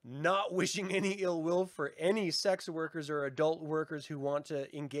not wishing any ill will for any sex workers or adult workers who want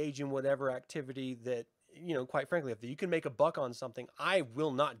to engage in whatever activity that, quite frankly, if you can make a buck on something, I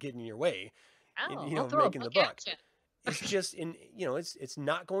will not get in your way in, Oh, I'll throw a making the book buck. at It's you. just it's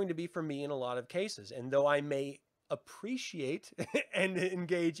not going to be for me in a lot of cases. And though I may appreciate and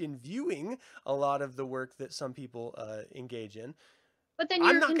engage in viewing a lot of the work that some people engage in, But then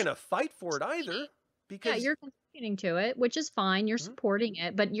I'm you're not going to fight for it either yeah, because you're contributing to it, which is fine. You're hmm, supporting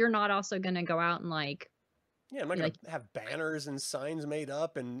it, but you're not also gonna go out and yeah, I'm not going like to have banners and signs made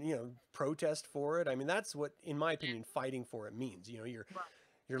up and, protest for it. I mean, that's what, in my opinion, fighting for it means. You're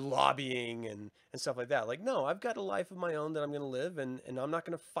lobbying and stuff like that. Like, no, I've got a life of my own that I'm going to live, and I'm not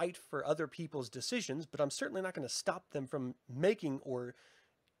going to fight for other people's decisions, but I'm certainly not going to stop them from making or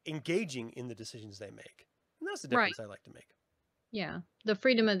engaging in the decisions they make. And that's the right. difference I like to make. Yeah. The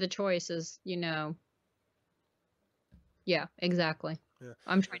freedom of the choice is, yeah, exactly. Yeah.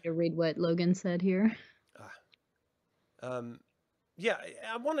 I'm trying to read what Logan said here. Ah. Um, Yeah,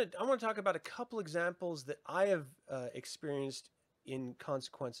 I want to talk about a couple examples that I have experienced in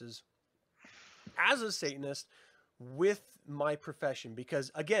consequences as a Satanist with my profession, because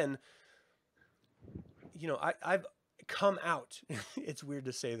again, I've come out. It's weird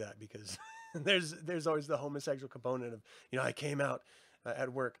to say that because there's always the homosexual component of, I came out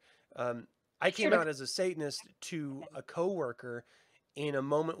at work. I came Should have. out as a Satanist to a coworker in a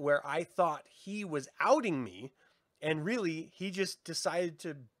moment where I thought he was outing me, and really he just decided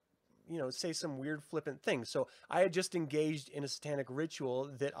to, say some weird flippant thing. So I had just engaged in a satanic ritual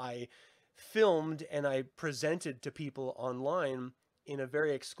that I filmed and I presented to people online in a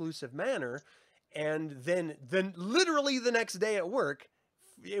very exclusive manner. And then literally the next day at work,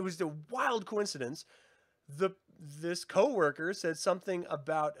 it was a wild coincidence. This coworker said something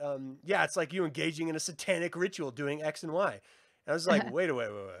about, yeah, it's like you engaging in a satanic ritual doing X and Y. And I was like, wait,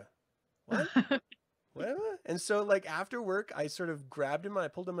 what? What? And so, like, after work, I sort of grabbed him and I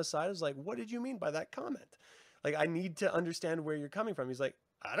pulled him aside. I was like, what did you mean by that comment? Like, I need to understand where you're coming from. He's like,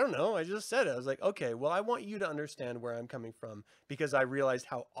 I don't know. I just said it. I was like, okay, well, I want you to understand where I'm coming from, because I realized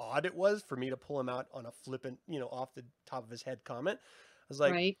how odd it was for me to pull him out on a flippant, off the top of his head comment. I was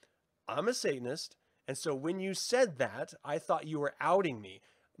like, Right. I'm a Satanist. And so when you said that, I thought you were outing me.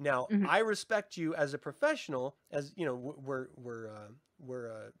 Now, Mhm. I respect you as a professional, as we're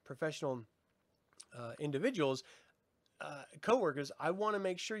professional individuals, coworkers. I want to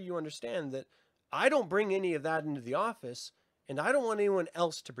make sure you understand that I don't bring any of that into the office, and I don't want anyone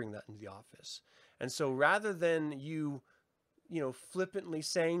else to bring that into the office. And so rather than you, flippantly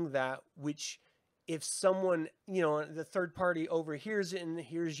saying that, which if someone, the third party overhears it and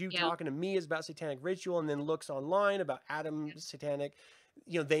hears you Yeah. talking to me is about satanic ritual and then looks online about Adam satanic,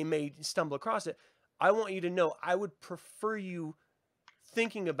 they may stumble across it. I want you to know I would prefer you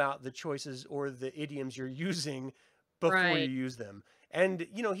thinking about the choices or the idioms you're using before you Right. use them. And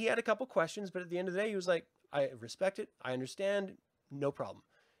he had a couple questions, but at the end of the day, he was like, "I respect it. I understand. No problem."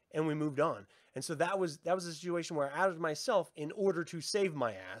 And we moved on. And so that was a situation where I outed myself in order to save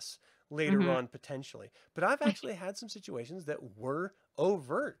my ass later Mhm. on potentially. But I've actually had some situations that were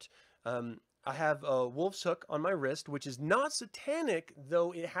overt. I have a wolf's hook on my wrist, which is not satanic,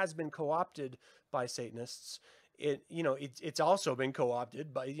 though it has been co-opted by Satanists. It's also been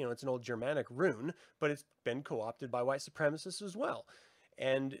co-opted by, it's an old Germanic rune, but it's been co-opted by white supremacists as well.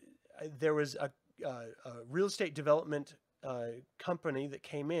 And there was a real estate development company that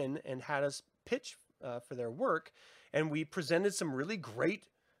came in and had us pitch for their work, and we presented some really great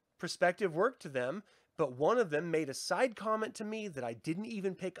prospective work to them. But one of them made a side comment to me that I didn't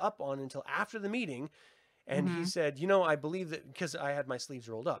even pick up on until after the meeting. And he Mhm. said, I believe that, because I had my sleeves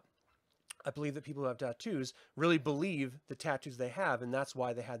rolled up, I believe that people who have tattoos really believe the tattoos they have, and that's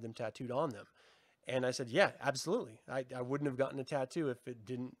why they had them tattooed on them. And I said, yeah, absolutely. I wouldn't have gotten a tattoo if it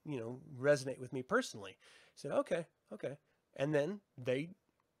didn't, resonate with me personally. He said, okay, okay. And then they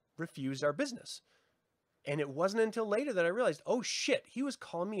refused our business. And it wasn't until later that I realized, oh shit, he was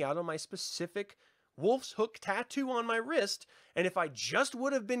calling me out on my specific wolf's hook tattoo on my wrist. And if I just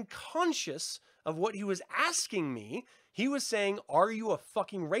would have been conscious of what he was asking me, he was saying, are you a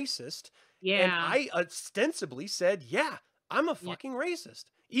fucking racist? And Yeah. I ostensibly said, yeah, I'm a Yeah. fucking racist,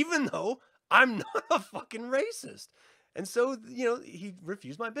 even though I'm not a fucking racist. And so, he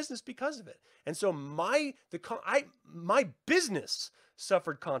refused my business because of it. And so my business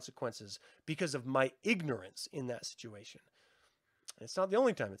suffered consequences because of my ignorance in that situation. And it's not the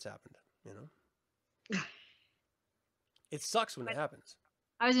only time it's happened, you know. It sucks when it But happens.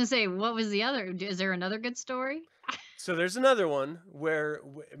 I was gonna say, what was the other? Is there another good story? So there's another one where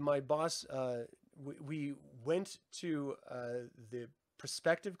my boss, we went to the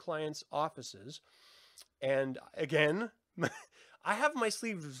prospective client's offices, and again, I have my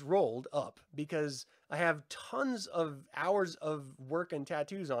sleeves rolled up because I have tons of hours of work and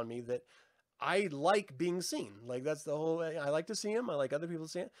tattoos on me that I like being seen. Like, that's the whole way. I like to see them. I like other people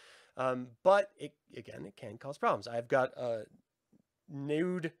to see it. But it can cause problems. I've got a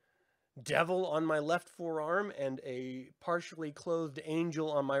nude devil on my left forearm and a partially clothed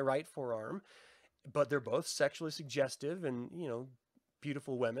angel on my right forearm, but they're both sexually suggestive and,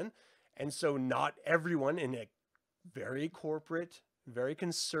 beautiful women. And so not everyone in a very corporate, very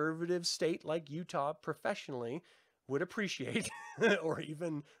conservative state like Utah professionally would appreciate or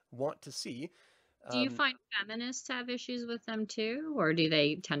even want to see. Do you Um, find feminists have issues with them too, or do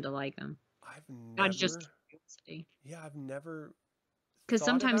they tend to like them? I've Out of just never, curiosity. yeah, I've never Because thought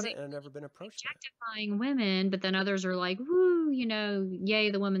sometimes about they it and I've never been approached by it. objectifying women, but then others are like, "Woo, yay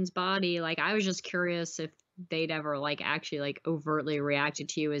the woman's body." Like, I was just curious if they'd ever like actually like overtly reacted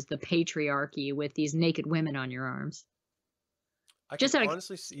to you as the patriarchy with these naked women on your arms. I can Just out of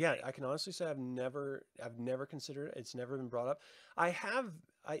honestly, yeah, I can honestly say I've never considered it. It's never been brought up. I have,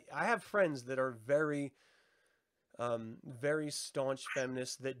 I have friends that are very staunch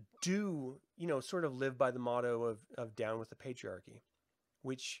feminists that do, sort of live by the motto of down with the patriarchy,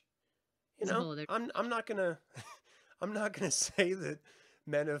 which, it's a whole other. I'm not gonna, I'm not gonna say that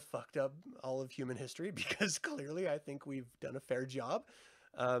men have fucked up all of human history because clearly I think we've done a fair job.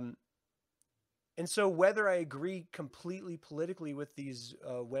 Um, and so whether I agree completely politically with these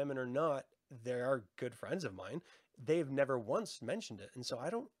women or not, they are good friends of mine. They've never once mentioned it. And so I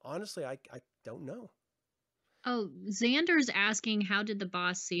don't, honestly, I don't know. Oh, Xander's asking, how did the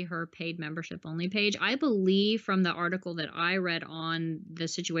boss see her paid membership only page? I believe from the article that I read on the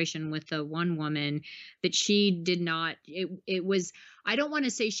situation with the one woman that she did not, it was, I don't want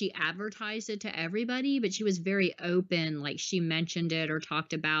to say she advertised it to everybody, but she was very open. Like she mentioned it or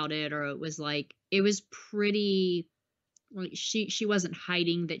talked about it, or it was like, it was pretty, like she wasn't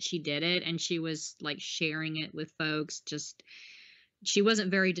hiding that she did it, and she was like sharing it with folks. Just she wasn't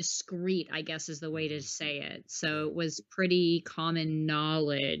very discreet, I guess is the way to Mm-hmm. say it. Yeah. So it was pretty common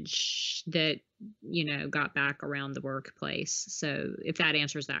knowledge that, got back around the workplace. So if that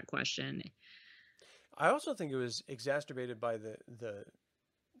answers that question. I also think it was exacerbated by the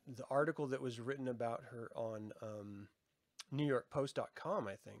article that was written about her on NewYorkPost.com,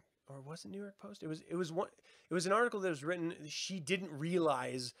 I think, or was it New York Post? It was an article that was written. She didn't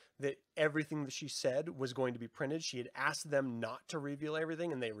realize that everything that she said was going to be printed. She had asked them not to reveal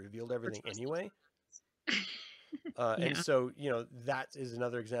everything, and they revealed For everything trust anyway. And Yeah, so, that is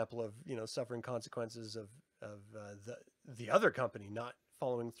another example of, suffering consequences of the other company not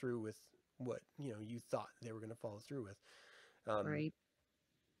following through with what, you thought they were going to follow through with. Um, right.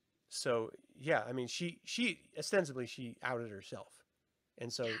 so yeah, I mean, she ostensibly she outed herself,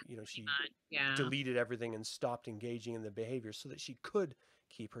 and so, Pretty she much. Yeah. deleted everything and stopped engaging in the behavior so that she could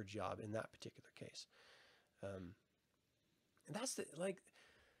keep her job in that particular case. And that's like,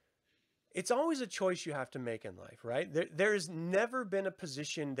 it's always a choice you have to make in life, right? There's never been a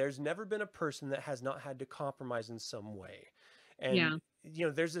position, there's never been a person that has not had to compromise in some way. And, Yeah.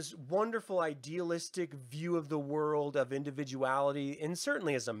 there's this wonderful idealistic view of the world of individuality, and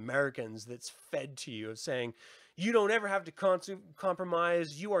certainly as Americans, that's fed to you of saying, you don't ever have to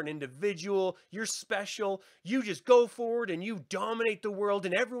compromise. You are an individual. You're special. You just go forward and you dominate the world,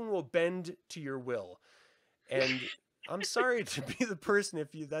 and everyone will bend to your will. And I'm sorry to be the person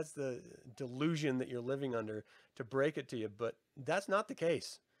if you that's the delusion that you're living under to break it to you, but that's not the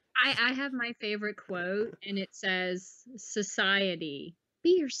case. I have my favorite quote, and it says, "Society,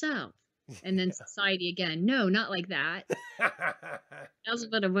 be yourself." And then society again, "No, not like that." That's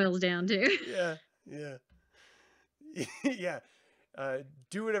what it boils down to. Yeah, yeah, yeah. Uh,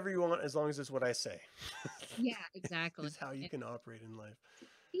 do whatever you want as long as it's what I say. Yeah, exactly. Is how you can operate in life.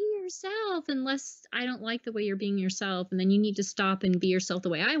 Be yourself unless I don't like the way you're being yourself, and then you need to stop and be yourself the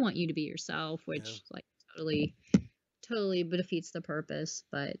way I want you to be yourself, Yeah. which like totally defeats the purpose,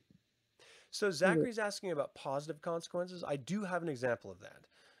 but So Zachary's asking about positive consequences. I do have an example of that.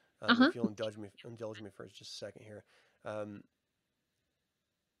 uh-huh. If you'll indulge me for just a second here. Um,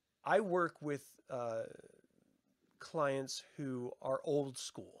 I work with clients who are old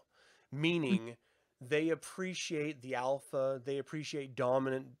school, meaning they appreciate the alpha, they appreciate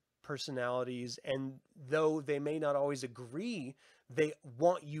dominant personalities, and though they may not always agree, they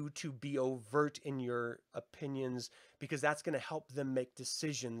want you to be overt in your opinions because that's going to help them make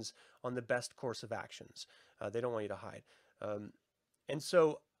decisions on the best course of actions. They don't want you to hide. Um, and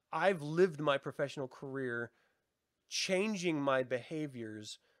so I've lived my professional career changing my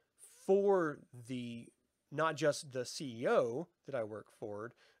behaviors for the not just the CEO that I work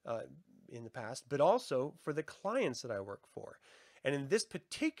for uh, in the past, but also for the clients that I work for. And in this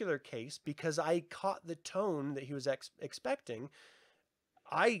particular case, because I caught the tone that he was expecting,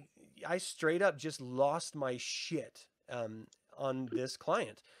 I I straight up just lost my shit on this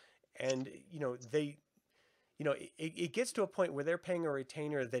client, and it gets to a point where they're paying a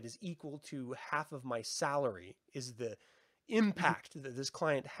retainer that is equal to half of my salary is the impact that this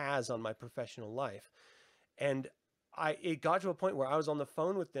client has on my professional life. And it got to a point where I was on the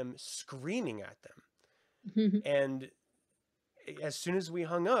phone with them screaming at them. And as soon as we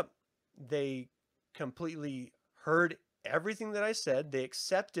hung up, they completely heard everything that I said. They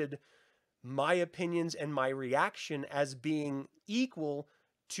accepted my opinions and my reaction as being equal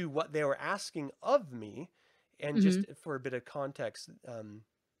to what they were asking of me. And just for a bit of context,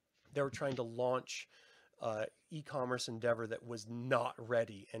 they were trying to launch e-commerce endeavor that was not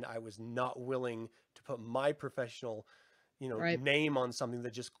ready, and I was not willing to put my professional Right. name on something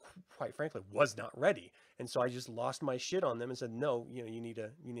that just quite frankly was not ready. And so I just lost my shit on them and said, no, you need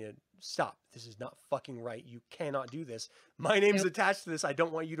to stop. This is not fucking right. You cannot do this. My name's Yep. attached to this. I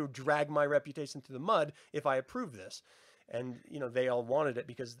don't want you to drag my reputation through the mud if I approve this. And they all wanted it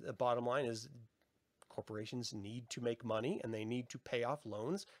because the bottom line is corporations need to make money and they need to pay off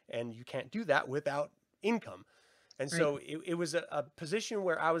loans, and you can't do that without income. And Right. so it was a position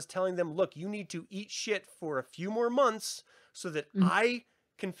where I was telling them, look, you need to eat shit for a few more months so that Mhm. I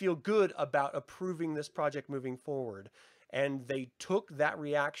can feel good about approving this project moving forward. And they took that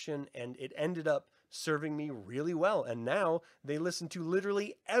reaction and it ended up serving me really well. And now they listen to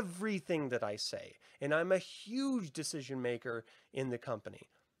literally everything that I say. And I'm a huge decision maker in the company.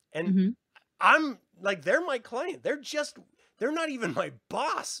 And Mhm. I'm like, they're my client. They're not even my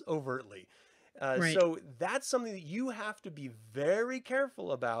boss overtly. Right. So that's something that you have to be very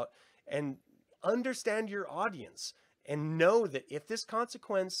careful about and understand your audience and know that if this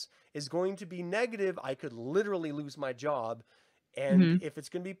consequence is going to be negative, I could literally lose my job. And Mhm. if it's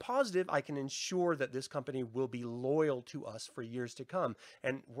going to be positive, I can ensure that this company will be loyal to us for years to come.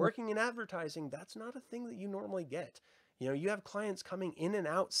 And working in advertising, that's not a thing that you normally get. You have clients coming in and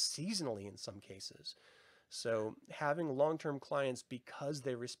out seasonally in some cases. So having long-term clients because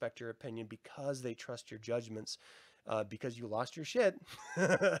they respect your opinion, because they trust your judgments, because you lost your shit,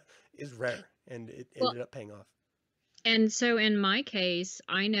 is rare, and it Well, ended up paying off. and so in my case,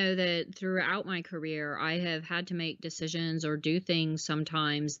 I know that throughout my career, I have had to make decisions or do things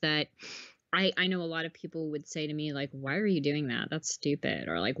sometimes that I know a lot of people would say to me, like, why are you doing that? That's stupid.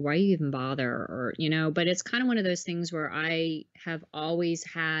 Or like, why you even bother? Or, but it's kind of one of those things where I have always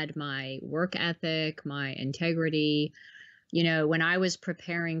had my work ethic, my integrity. When I was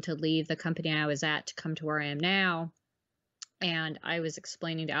preparing to leave the company I was at to come to where I am now, and I was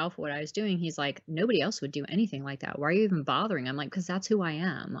explaining to Alpha what I was doing. He's like, nobody else would do anything like that. Why are you even bothering? I'm like, because that's who I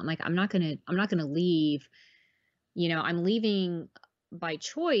am. I'm like, I'm not gonna leave. I'm leaving by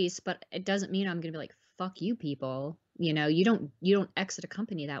choice, but it doesn't mean I'm gonna be like, fuck you people. You don't exit a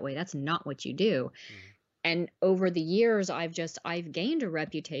company that way. That's not what you do. Mhm. And over the years, I've gained a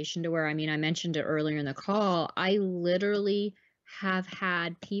reputation to where, I mean, I mentioned it earlier in the call. I literally have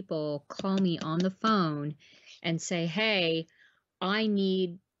had people call me on the phone and say, hey, I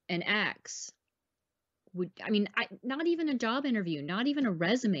need an X. Not even a job interview, not even a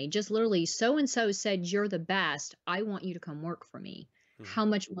resume, just literally so and so said you're the best. I want you to come work for me. Mhm. How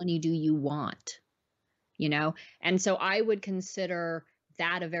much money do you want? You know? And so I would consider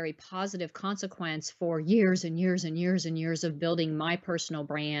that a very positive consequence for years and years and years and years of building my personal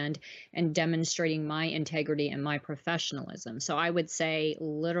brand and demonstrating my integrity and my professionalism. So I would say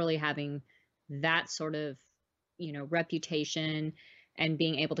literally having that sort of, reputation and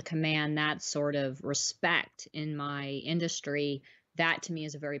being able to command that sort of respect in my industry, that to me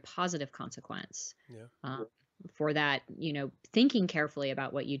is a very positive consequence. Yeah. um, for that, thinking carefully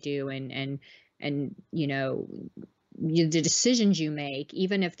about what you do, and the decisions you make,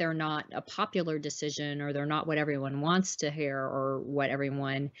 even if they're not a popular decision or they're not what everyone wants to hear or what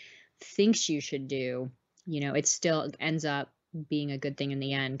everyone thinks you should do, it still ends up being a good thing in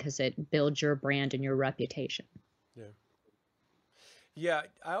the end because it builds your brand and your reputation. Yeah. Yeah.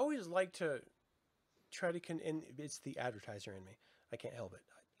 I always like to try to and it's the advertiser in me. I can't help it.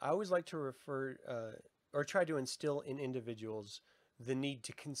 I always like to refer or try to instill in individuals the need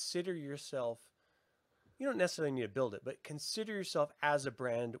to consider yourself. You don't necessarily need to build it, but consider yourself as a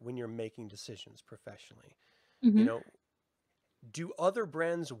brand when you're making decisions professionally. You Hmm. know, do other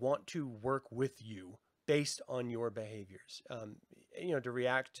brands want to work with you based on your behaviors? To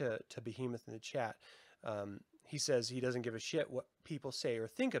react to Behemoth in the chat, he says he doesn't give a shit what people say or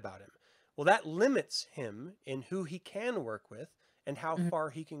think about him. Well, that limits him in who he can work with and how Hmm. far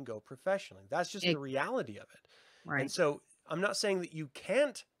he can go professionally. That's just the reality of it. And Right. so I'm not saying that you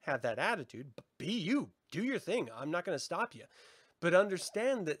can't have that attitude, but be you, do your thing. I'm not going to stop you. But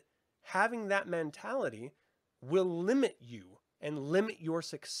understand that having that mentality will limit you and limit your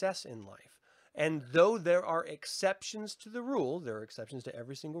success in life. And though there are exceptions to the rule, there are exceptions to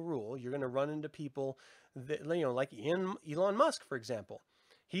every single rule. You're going to run into people that, like Elon Musk, for example.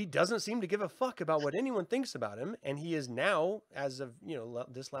 He doesn't seem to give a fuck about what anyone thinks about him. And he is now, as of,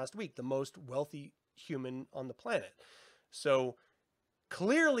 this last week, the most wealthy human on the planet. So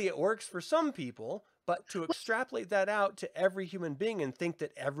clearly it works for some people, but to extrapolate that out to every human being and think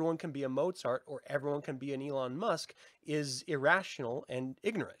that everyone can be a Mozart or everyone can be an Elon Musk is irrational and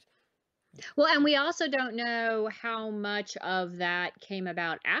ignorant. Well, and we also don't know how much of that came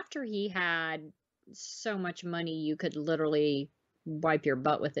about after he had so much money you could literally wipe your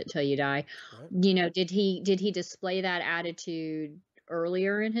butt with it till you die. right? Did he display that attitude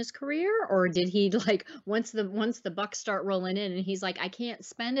earlier in his career, or did he like once the bucks start rolling in and he's like, I can't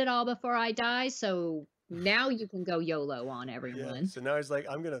spend it all before I die, so now you can go YOLO on Yeah. everyone. So now he's like,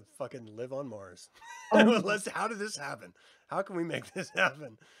 I'm gonna fucking live on Mars. Oh, How did this happen? How can we make this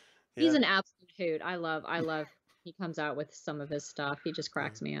happen? he's Yeah. an absolute hoot. I love he comes out with some of his stuff. He just Yeah.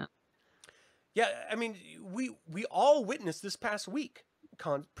 cracks me up. Yeah, I mean, we all witnessed this past week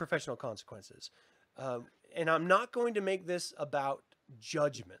professional consequences, and I'm not going to make this about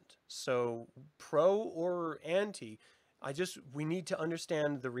judgment. So pro or anti, we need to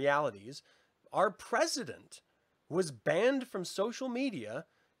understand the realities. Our president was banned from social media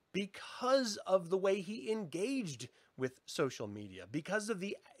because of the way he engaged with social media, because of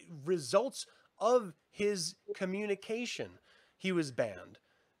the results of his communication. He was banned.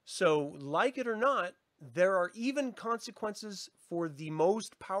 So, like it or not, there are even consequences for the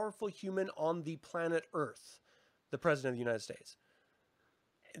most powerful human on the planet Earth, the President of the United States.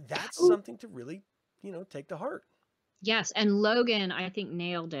 That's something to really, take to heart. Yes, and Logan, I think,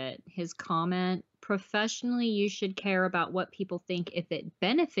 nailed it. His comment, professionally, you should care about what people think if it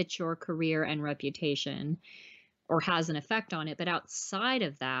benefits your career and reputation or has an effect on it. But outside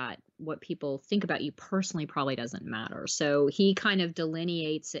of that, what people think about you personally probably doesn't matter. So he kind of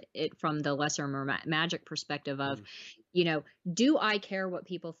delineates it from the lesser magic perspective of, Mm, you know, do I care what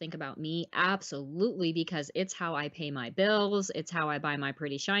people think about me? Absolutely, because it's how I pay my bills. It's how I buy my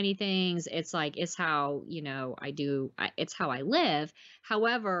pretty shiny things. It's like, it's how, it's how I live.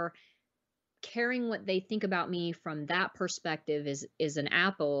 However, caring what they think about me from that perspective is an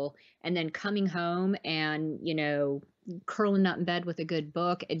apple, and then coming home and curling up in bed with a good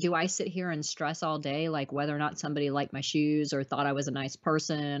book. Do I sit here and stress all day like whether or not somebody liked my shoes or thought I was a nice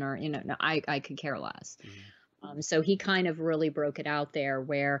person, or no, I could care less. mm, So he kind of really broke it out there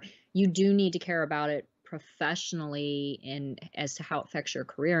where you do need to care about it professionally and as to how it affects your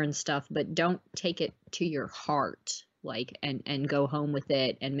career and stuff, but don't take it to your heart, like, and go home with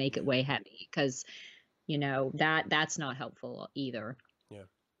it and make it yeah, way heavy, because that's not helpful either. yeah.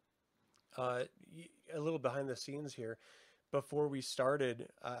 Uh, a little behind the scenes here. Before we started,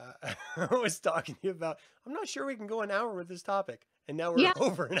 I was talking to you about, I'm not sure we can go an hour with this topic. And now we're Yeah,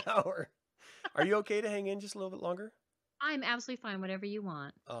 over an hour. Are you okay to hang in just a little bit longer? I'm absolutely fine, whatever you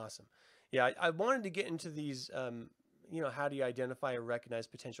want. Awesome. Yeah, I wanted to get into these, how do you identify or recognize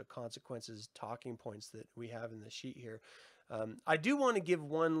potential consequences, talking points that we have in the sheet here. I do want to give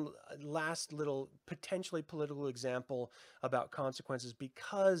one last little potentially political example about consequences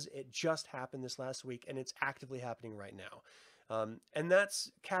because it just happened this last week and it's actively happening right now. And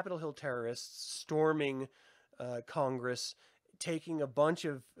that's Capitol Hill terrorists storming Congress, taking a bunch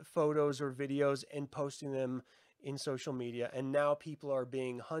of photos or videos and posting them in social media, and now people are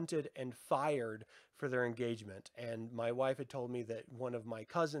being hunted and fired for their engagement. And my wife had told me that one of my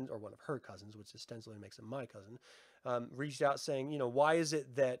cousins, or one of her cousins, which ostensibly makes him my cousin, reached out saying, why is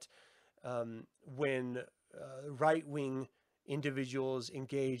it that when right wing individuals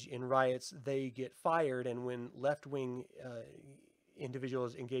engage in riots, they get fired, and when left wing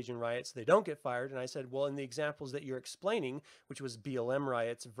individuals engage in riots, they don't get fired? And I said, well, in the examples that you're explaining, which was BLM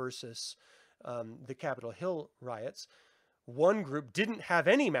riots versus the Capitol Hill riots, one group didn't have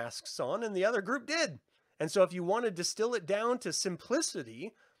any masks on and the other group did. And so if you want to distill it down to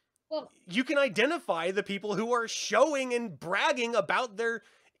simplicity, Well, you can identify the people who are showing and bragging about their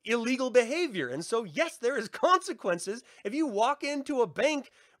illegal behavior. And so, yes, there is consequences. If you walk into a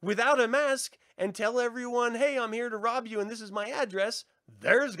bank without a mask and tell everyone, hey, I'm here to rob you and this is my address,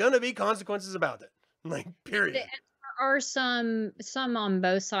 there's going to be consequences about it. Like, there period. are some on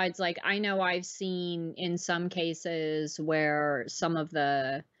both sides. Like, I know I've seen in some cases where some of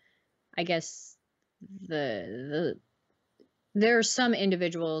the, I guess, the there are some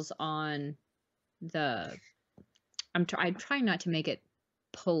individuals on the, I'm trying not to make it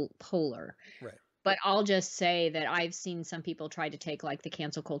polar, Right. but I'll just say that I've seen some people try to take like the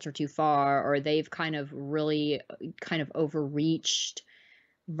cancel culture too far, or they've kind of really kind of overreached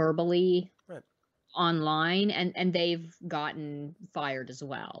verbally Right. online, and they've gotten fired as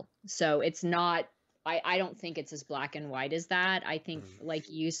well. So it's not, I don't think it's as black and white as that. I think, Mm. like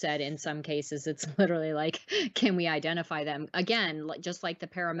you said, in some cases it's literally like, can we identify them? Again, like, just like the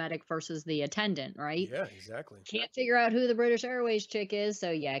paramedic versus the attendant, right? Yeah, exactly. Can't figure out who the British Airways chick is,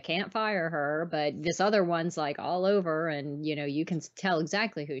 so yeah, can't fire her. But this other one's like all over, and you can tell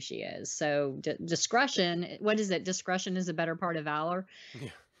exactly who she is. So discretion, what is it? Discretion is a better part of valor. Yeah.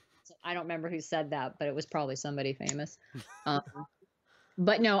 I don't remember who said that, but it was probably somebody famous. Um,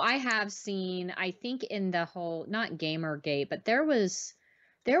 But no, I have seen, I think in the whole, not Gamergate, but there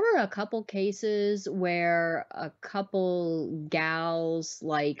were a couple cases where a couple gals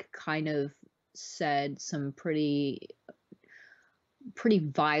like kind of said some pretty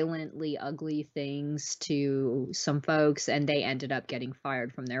violently ugly things to some folks, and they ended up getting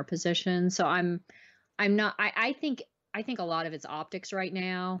fired from their position. So I'm not I think a lot of it's optics right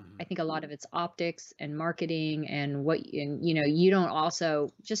now. Hmm. I think a lot of it's optics and marketing and you don't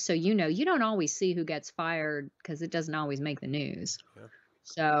also, just so you know, you don't always see who gets fired because it doesn't always make the news. Yeah.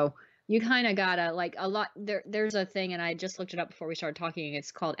 So you kind of gotta, like, a lot there's a thing, and I just looked it up before we started talking.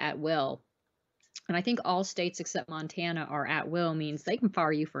 It's called at will. And I think all states except Montana are at will, means they can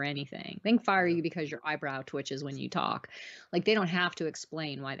fire you for anything. They can fire Yeah. you because your eyebrow twitches when you talk. Like, they don't have to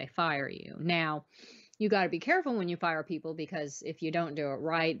explain why they fire you. Now, you got to be careful when you fire people, because if you don't do it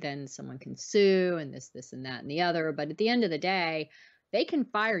right, then someone can sue and this and that and the other. But at the end of the day, they can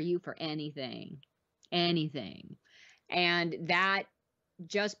fire you for anything, anything. And that,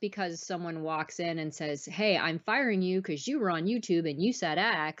 just because someone walks in and says, "Hey, I'm firing you because you were on YouTube and you said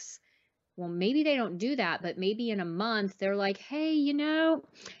X," well, maybe they don't do that, but maybe in a month they're like, "Hey,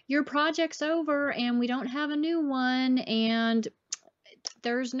 your project's over and we don't have a new one, and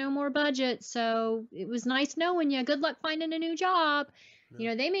there's no more budget. So it was nice knowing you. Good luck finding a new job."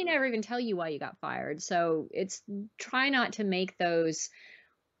 Yeah. They may never even tell you why you got fired. So it's, try not to make those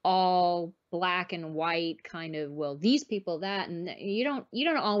all black and white kind of, well, these people that, and you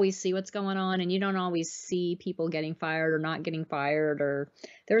don't always see what's going on, and you don't always see people getting fired or not getting fired, or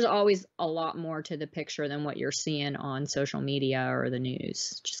there's always a lot more to the picture than what you're seeing on social media or the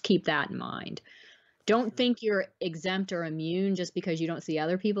news. Just keep that in mind. For Don't sure. think you're exempt or immune just because you don't see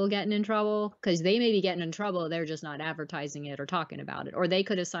other people getting in trouble, because they may be getting in trouble, they're just not advertising it or talking about it, or they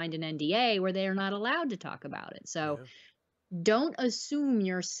could have signed an NDA where they are not allowed to talk about it. So Yeah. don't assume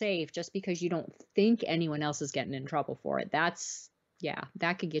you're safe just because you don't think anyone else is getting in trouble for it. Yeah,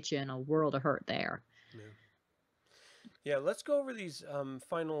 that could get you in a world of hurt there. Yeah. Yeah. Let's go over these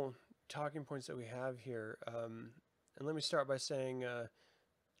final talking points that we have here. And let me start by saying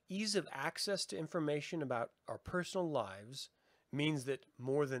ease of access to information about our personal lives means that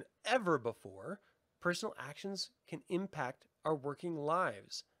more than ever before, personal actions can impact our working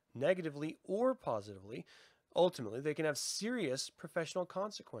lives negatively or positively. Ultimately, they can have serious professional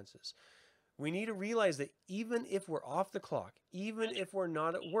consequences. We need to realize that even if we're off the clock, even if we're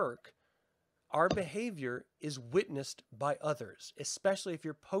not at work, our behavior is witnessed by others, especially if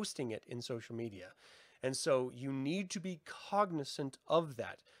you're posting it in social media. And so you need to be cognizant of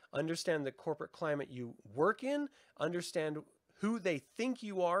that. Understand the corporate climate you work in, understand who they think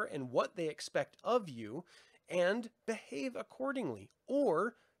you are and what they expect of you, and behave accordingly.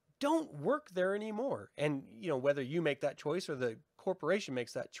 Or don't work there anymore. And whether you make that choice or the corporation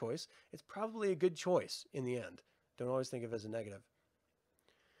makes that choice, it's probably a good choice in the end. Don't always think of it as a negative.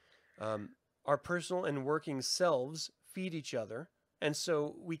 Um, our personal and working selves feed each other, and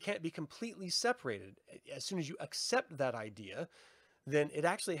so we can't be completely separated. As soon as you accept that idea, then it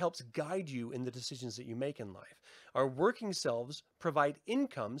actually helps guide you in the decisions that you make in life. Our working selves provide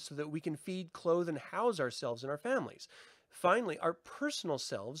income so that we can feed, clothe, and house ourselves and our families. Finally, our personal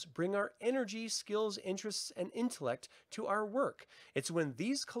selves bring our energy, skills, interests, and intellect to our work. It's when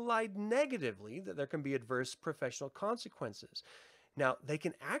these collide negatively that there can be adverse professional consequences. Now, they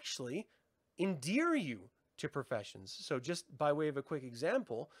can actually endear you to professions. So, just by way of a quick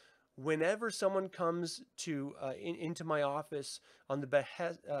example, whenever someone comes into my office on the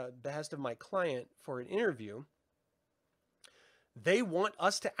behest of my client for an interview, they want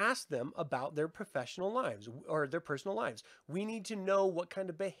us to ask them about their professional lives or their personal lives. We need to know what kind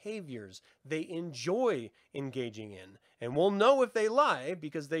of behaviors they enjoy engaging in. And we'll know if they lie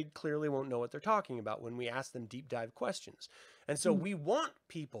because they clearly won't know what they're talking about when we ask them deep dive questions. And so Mm. we want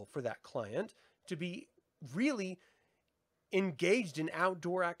people for that client to be really engaged in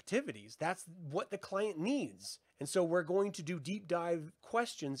outdoor activities. That's what the client needs. And so we're going to do deep dive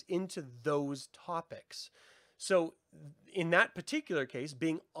questions into those topics. So, in that particular case,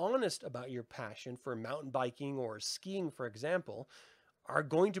 being honest about your passion for mountain biking or skiing, for example, are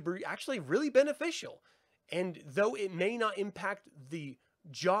going to be actually really beneficial. And though it may not impact the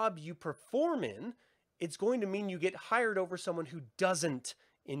job you perform in, it's going to mean you get hired over someone who doesn't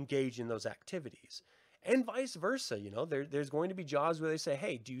engage in those activities. And vice versa, there's going to be jobs where they say,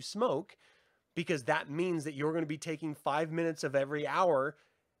 "Hey, do you smoke?" Because that means that you're going to be taking 5 minutes of every hour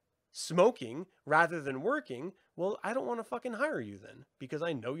smoking rather than working. Well, I don't want to fucking hire you then because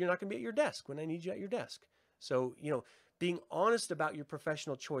I know you're not going to be at your desk when I need you at your desk. So, being honest about your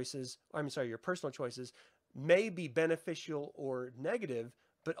professional choices, your personal choices, may be beneficial or negative,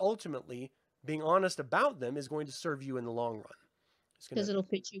 but ultimately being honest about them is going to serve you in the long run. It's going Because to it'll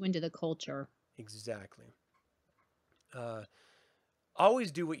fit you into the culture. exactly. Uh,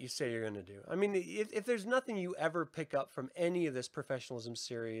 Always do what you say you're going to do. I mean, if there's nothing you ever pick up from any of this professionalism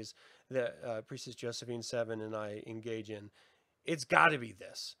series that Priestess Josephine Seven and I engage in, it's got to be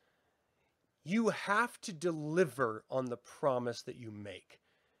this. You have to deliver on the promise that you make.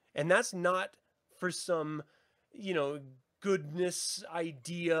 And that's not for some, you know, goodness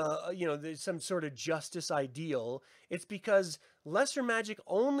idea, there's some sort of justice ideal. It's because lesser magic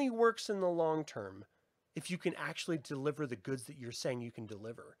only works in the long term if you can actually deliver the goods that you're saying you can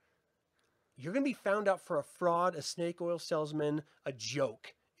deliver. You're going to be found out for a fraud, a snake oil salesman, a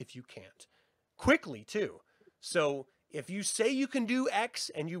joke if you can't. Quickly, too. So if you say you can do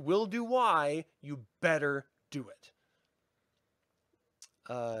X and you will do Y, you better do it.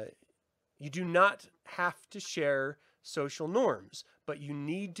 You do not have to share social norms, but you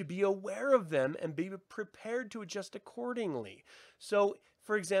need to be aware of them and be prepared to adjust accordingly. So,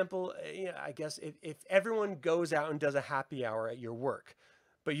 for example, I guess if everyone goes out and does a happy hour at your work,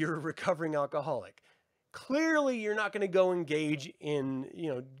 but you're a recovering alcoholic, clearly you're not going to go engage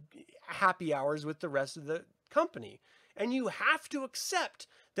in, happy hours with the rest of the company. And you have to accept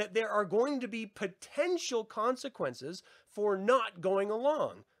that there are going to be potential consequences for not going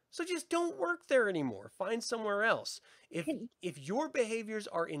along. So just don't work there anymore. Find somewhere else. If your behaviors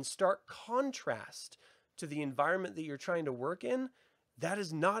are in stark contrast to the environment that you're trying to work in, that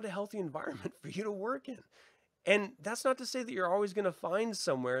is not a healthy environment for you to work in. And that's not to say that you're always going to find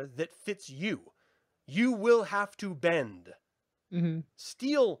somewhere that fits you. You will have to bend. Mm-hmm.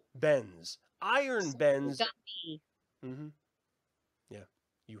 Steel bends, iron bends. Mm-hmm. Yeah,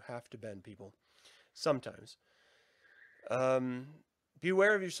 you have to bend, people. Sometimes. Be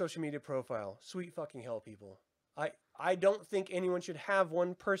aware of your social media profile. Sweet fucking hell, people. I don't think anyone should have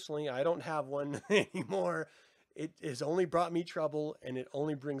one personally. I don't have one anymore. It has only brought me trouble and it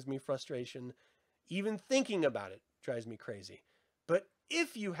only brings me frustration. Even thinking about it drives me crazy. But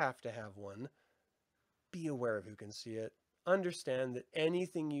if you have to have one, be aware of who can see it. Understand that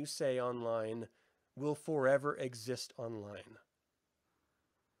anything you say online will forever exist online.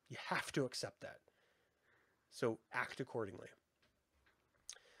 You have to accept that. So act accordingly.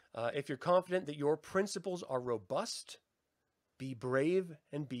 If you're confident that your principles are robust, be brave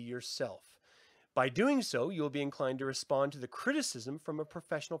and be yourself. By doing so, you'll be inclined to respond to the criticism from a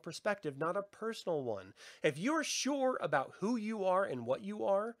professional perspective, not a personal one. If you're sure about who you are and what you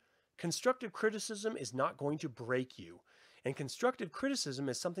are, constructive criticism is not going to break you. And constructive criticism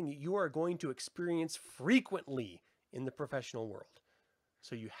is something that you are going to experience frequently in the professional world.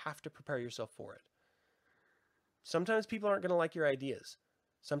 So you have to prepare yourself for it. Sometimes people aren't going to like your ideas.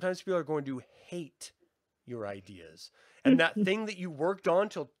 Sometimes people are going to hate your ideas. And that thing that you worked on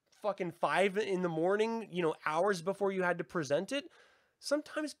till fucking 5 in the morning, hours before you had to present it,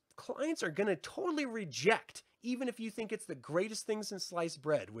 sometimes clients are going to totally reject, even if you think it's the greatest thing since sliced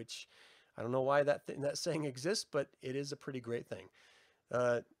bread, which I don't know why that saying exists, but it is a pretty great thing.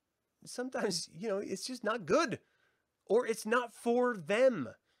 Sometimes, it's just not good or it's not for them.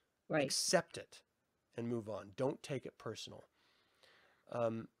 Right. Accept it and move on. Don't take it personal.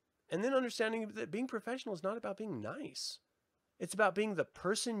 And then understanding that being professional is not about being nice. It's about being the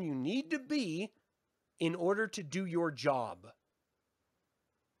person you need to be in order to do your job.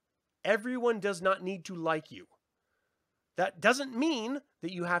 Everyone does not need to like you. That doesn't mean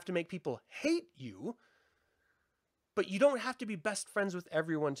that you have to make people hate you, but you don't have to be best friends with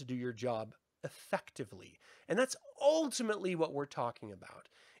everyone to do your job effectively. And that's ultimately what we're talking about,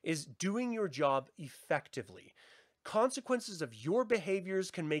 is doing your job effectively. Consequences of your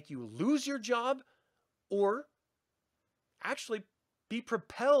behaviors can make you lose your job or actually be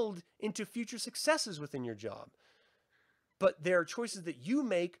propelled into future successes within your job. But there are choices that you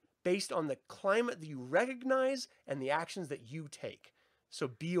make based on the climate that you recognize and the actions that you take. So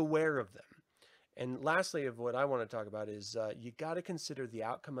be aware of them. And lastly, of what I want to talk about is you got to consider the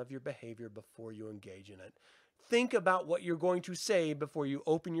outcome of your behavior before you engage in it. Think about what you're going to say before you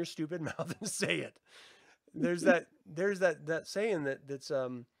open your stupid mouth and say it. There's that saying that's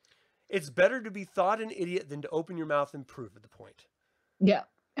it's better to be thought an idiot than to open your mouth and prove the point. Yeah.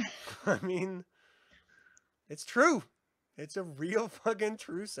 I mean, it's true. It's a real fucking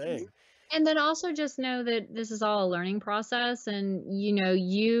true saying. And then also just know that this is all a learning process, and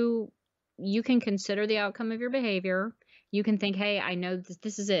you can consider the outcome of your behavior. You can think, hey, I know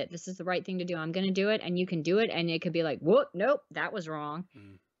this is it. This is the right thing to do. I'm going to do it. And you can do it. And it could be like, whoop, nope, that was wrong.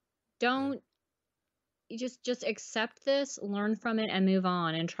 Mm. Don't you just accept this, learn from it, and move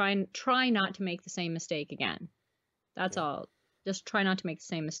on, and try not to make the same mistake again. That's Yeah. all. Just try not to make the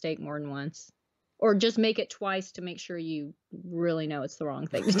same mistake more than once. Or just make it twice to make sure you really know it's the wrong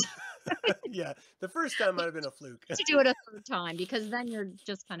thing to do. Yeah, the first time might have been a fluke. To do it a third time, because then you're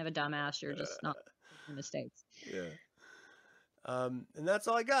just kind of a dumbass. You're just not making mistakes. Yeah. And that's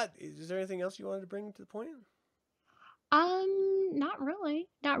all I got. Is there anything else you wanted to bring to the point? Not really.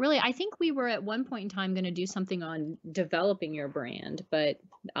 Not really. I think we were at one point in time going to do something on developing your brand, but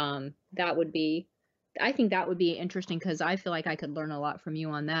that would be, I think that would be interesting because I feel like I could learn a lot from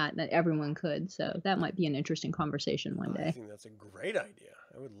you on that everyone could. So that might be an interesting conversation one I day. think that's a great idea.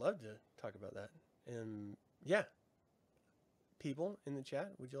 I would love to talk about that. And yeah, people in the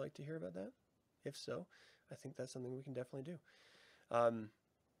chat, would you like to hear about that? If so, I think that's something we can definitely do.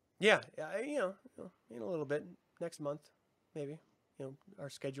 Yeah, in a little bit, next month, maybe. Our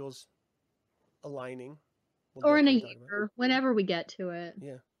schedule's aligning. We'll or in a year, whenever we get to it.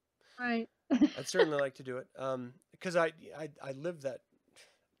 Yeah. Right. I'd certainly like to do it. Because I live that.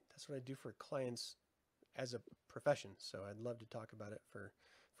 That's what I do for clients as a profession. So I'd love to talk about it for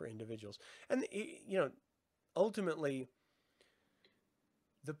individuals. And ultimately,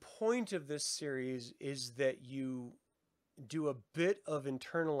 the point of this series is that you do a bit of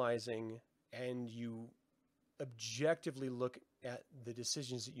internalizing and you objectively look at the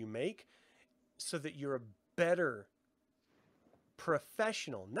decisions that you make so that you're a better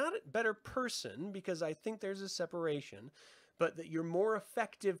professional, not a better person, because I think there's a separation, but that you're more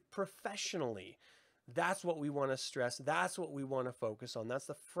effective professionally. That's what we want to stress. That's what we want to focus on. That's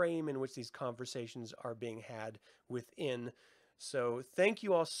the frame in which these conversations are being had within. So thank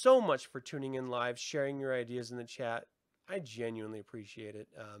you all so much for tuning in live, sharing your ideas in the chat. I genuinely appreciate it.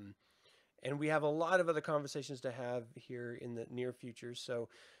 And we have a lot of other conversations to have here in the near future. So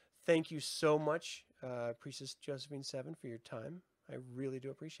thank you so much, Priestess Josephine 7, for your time. I really do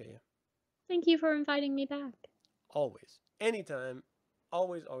appreciate you. Thank you for inviting me back. Always. Anytime.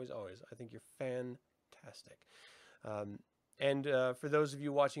 Always, always, always. I think you're fantastic. And for those of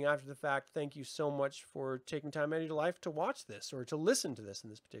you watching after the fact, thank you so much for taking time out of your life to watch this or to listen to this in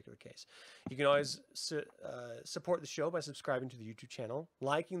this particular case. You can always support the show by subscribing to the YouTube channel,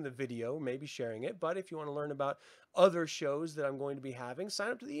 liking the video, maybe sharing it. But if you want to learn about other shows that I'm going to be having,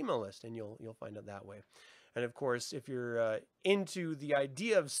 sign up to the email list and you'll find out that way. And of course, if you're into the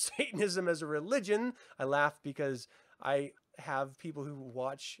idea of Satanism as a religion, I laugh because I have people who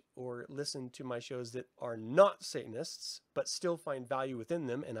watch or listen to my shows that are not Satanists, but still find value within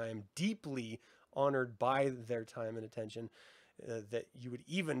them. And I am deeply honored by their time and attention that you would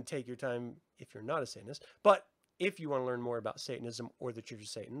even take your time if you're not a Satanist. But if you want to learn more about Satanism or the Church of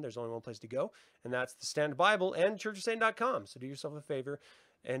Satan, there's only one place to go, and that's the Standard Bible and churchofsatan.com. So do yourself a favor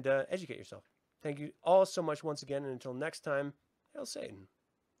and educate yourself. Thank you all so much once again, and until next time, hail Satan.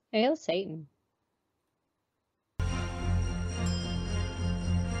 Hail Satan.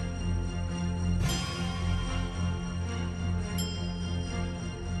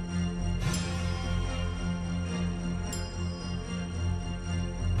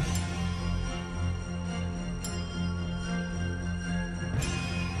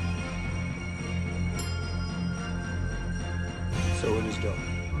 So it is done.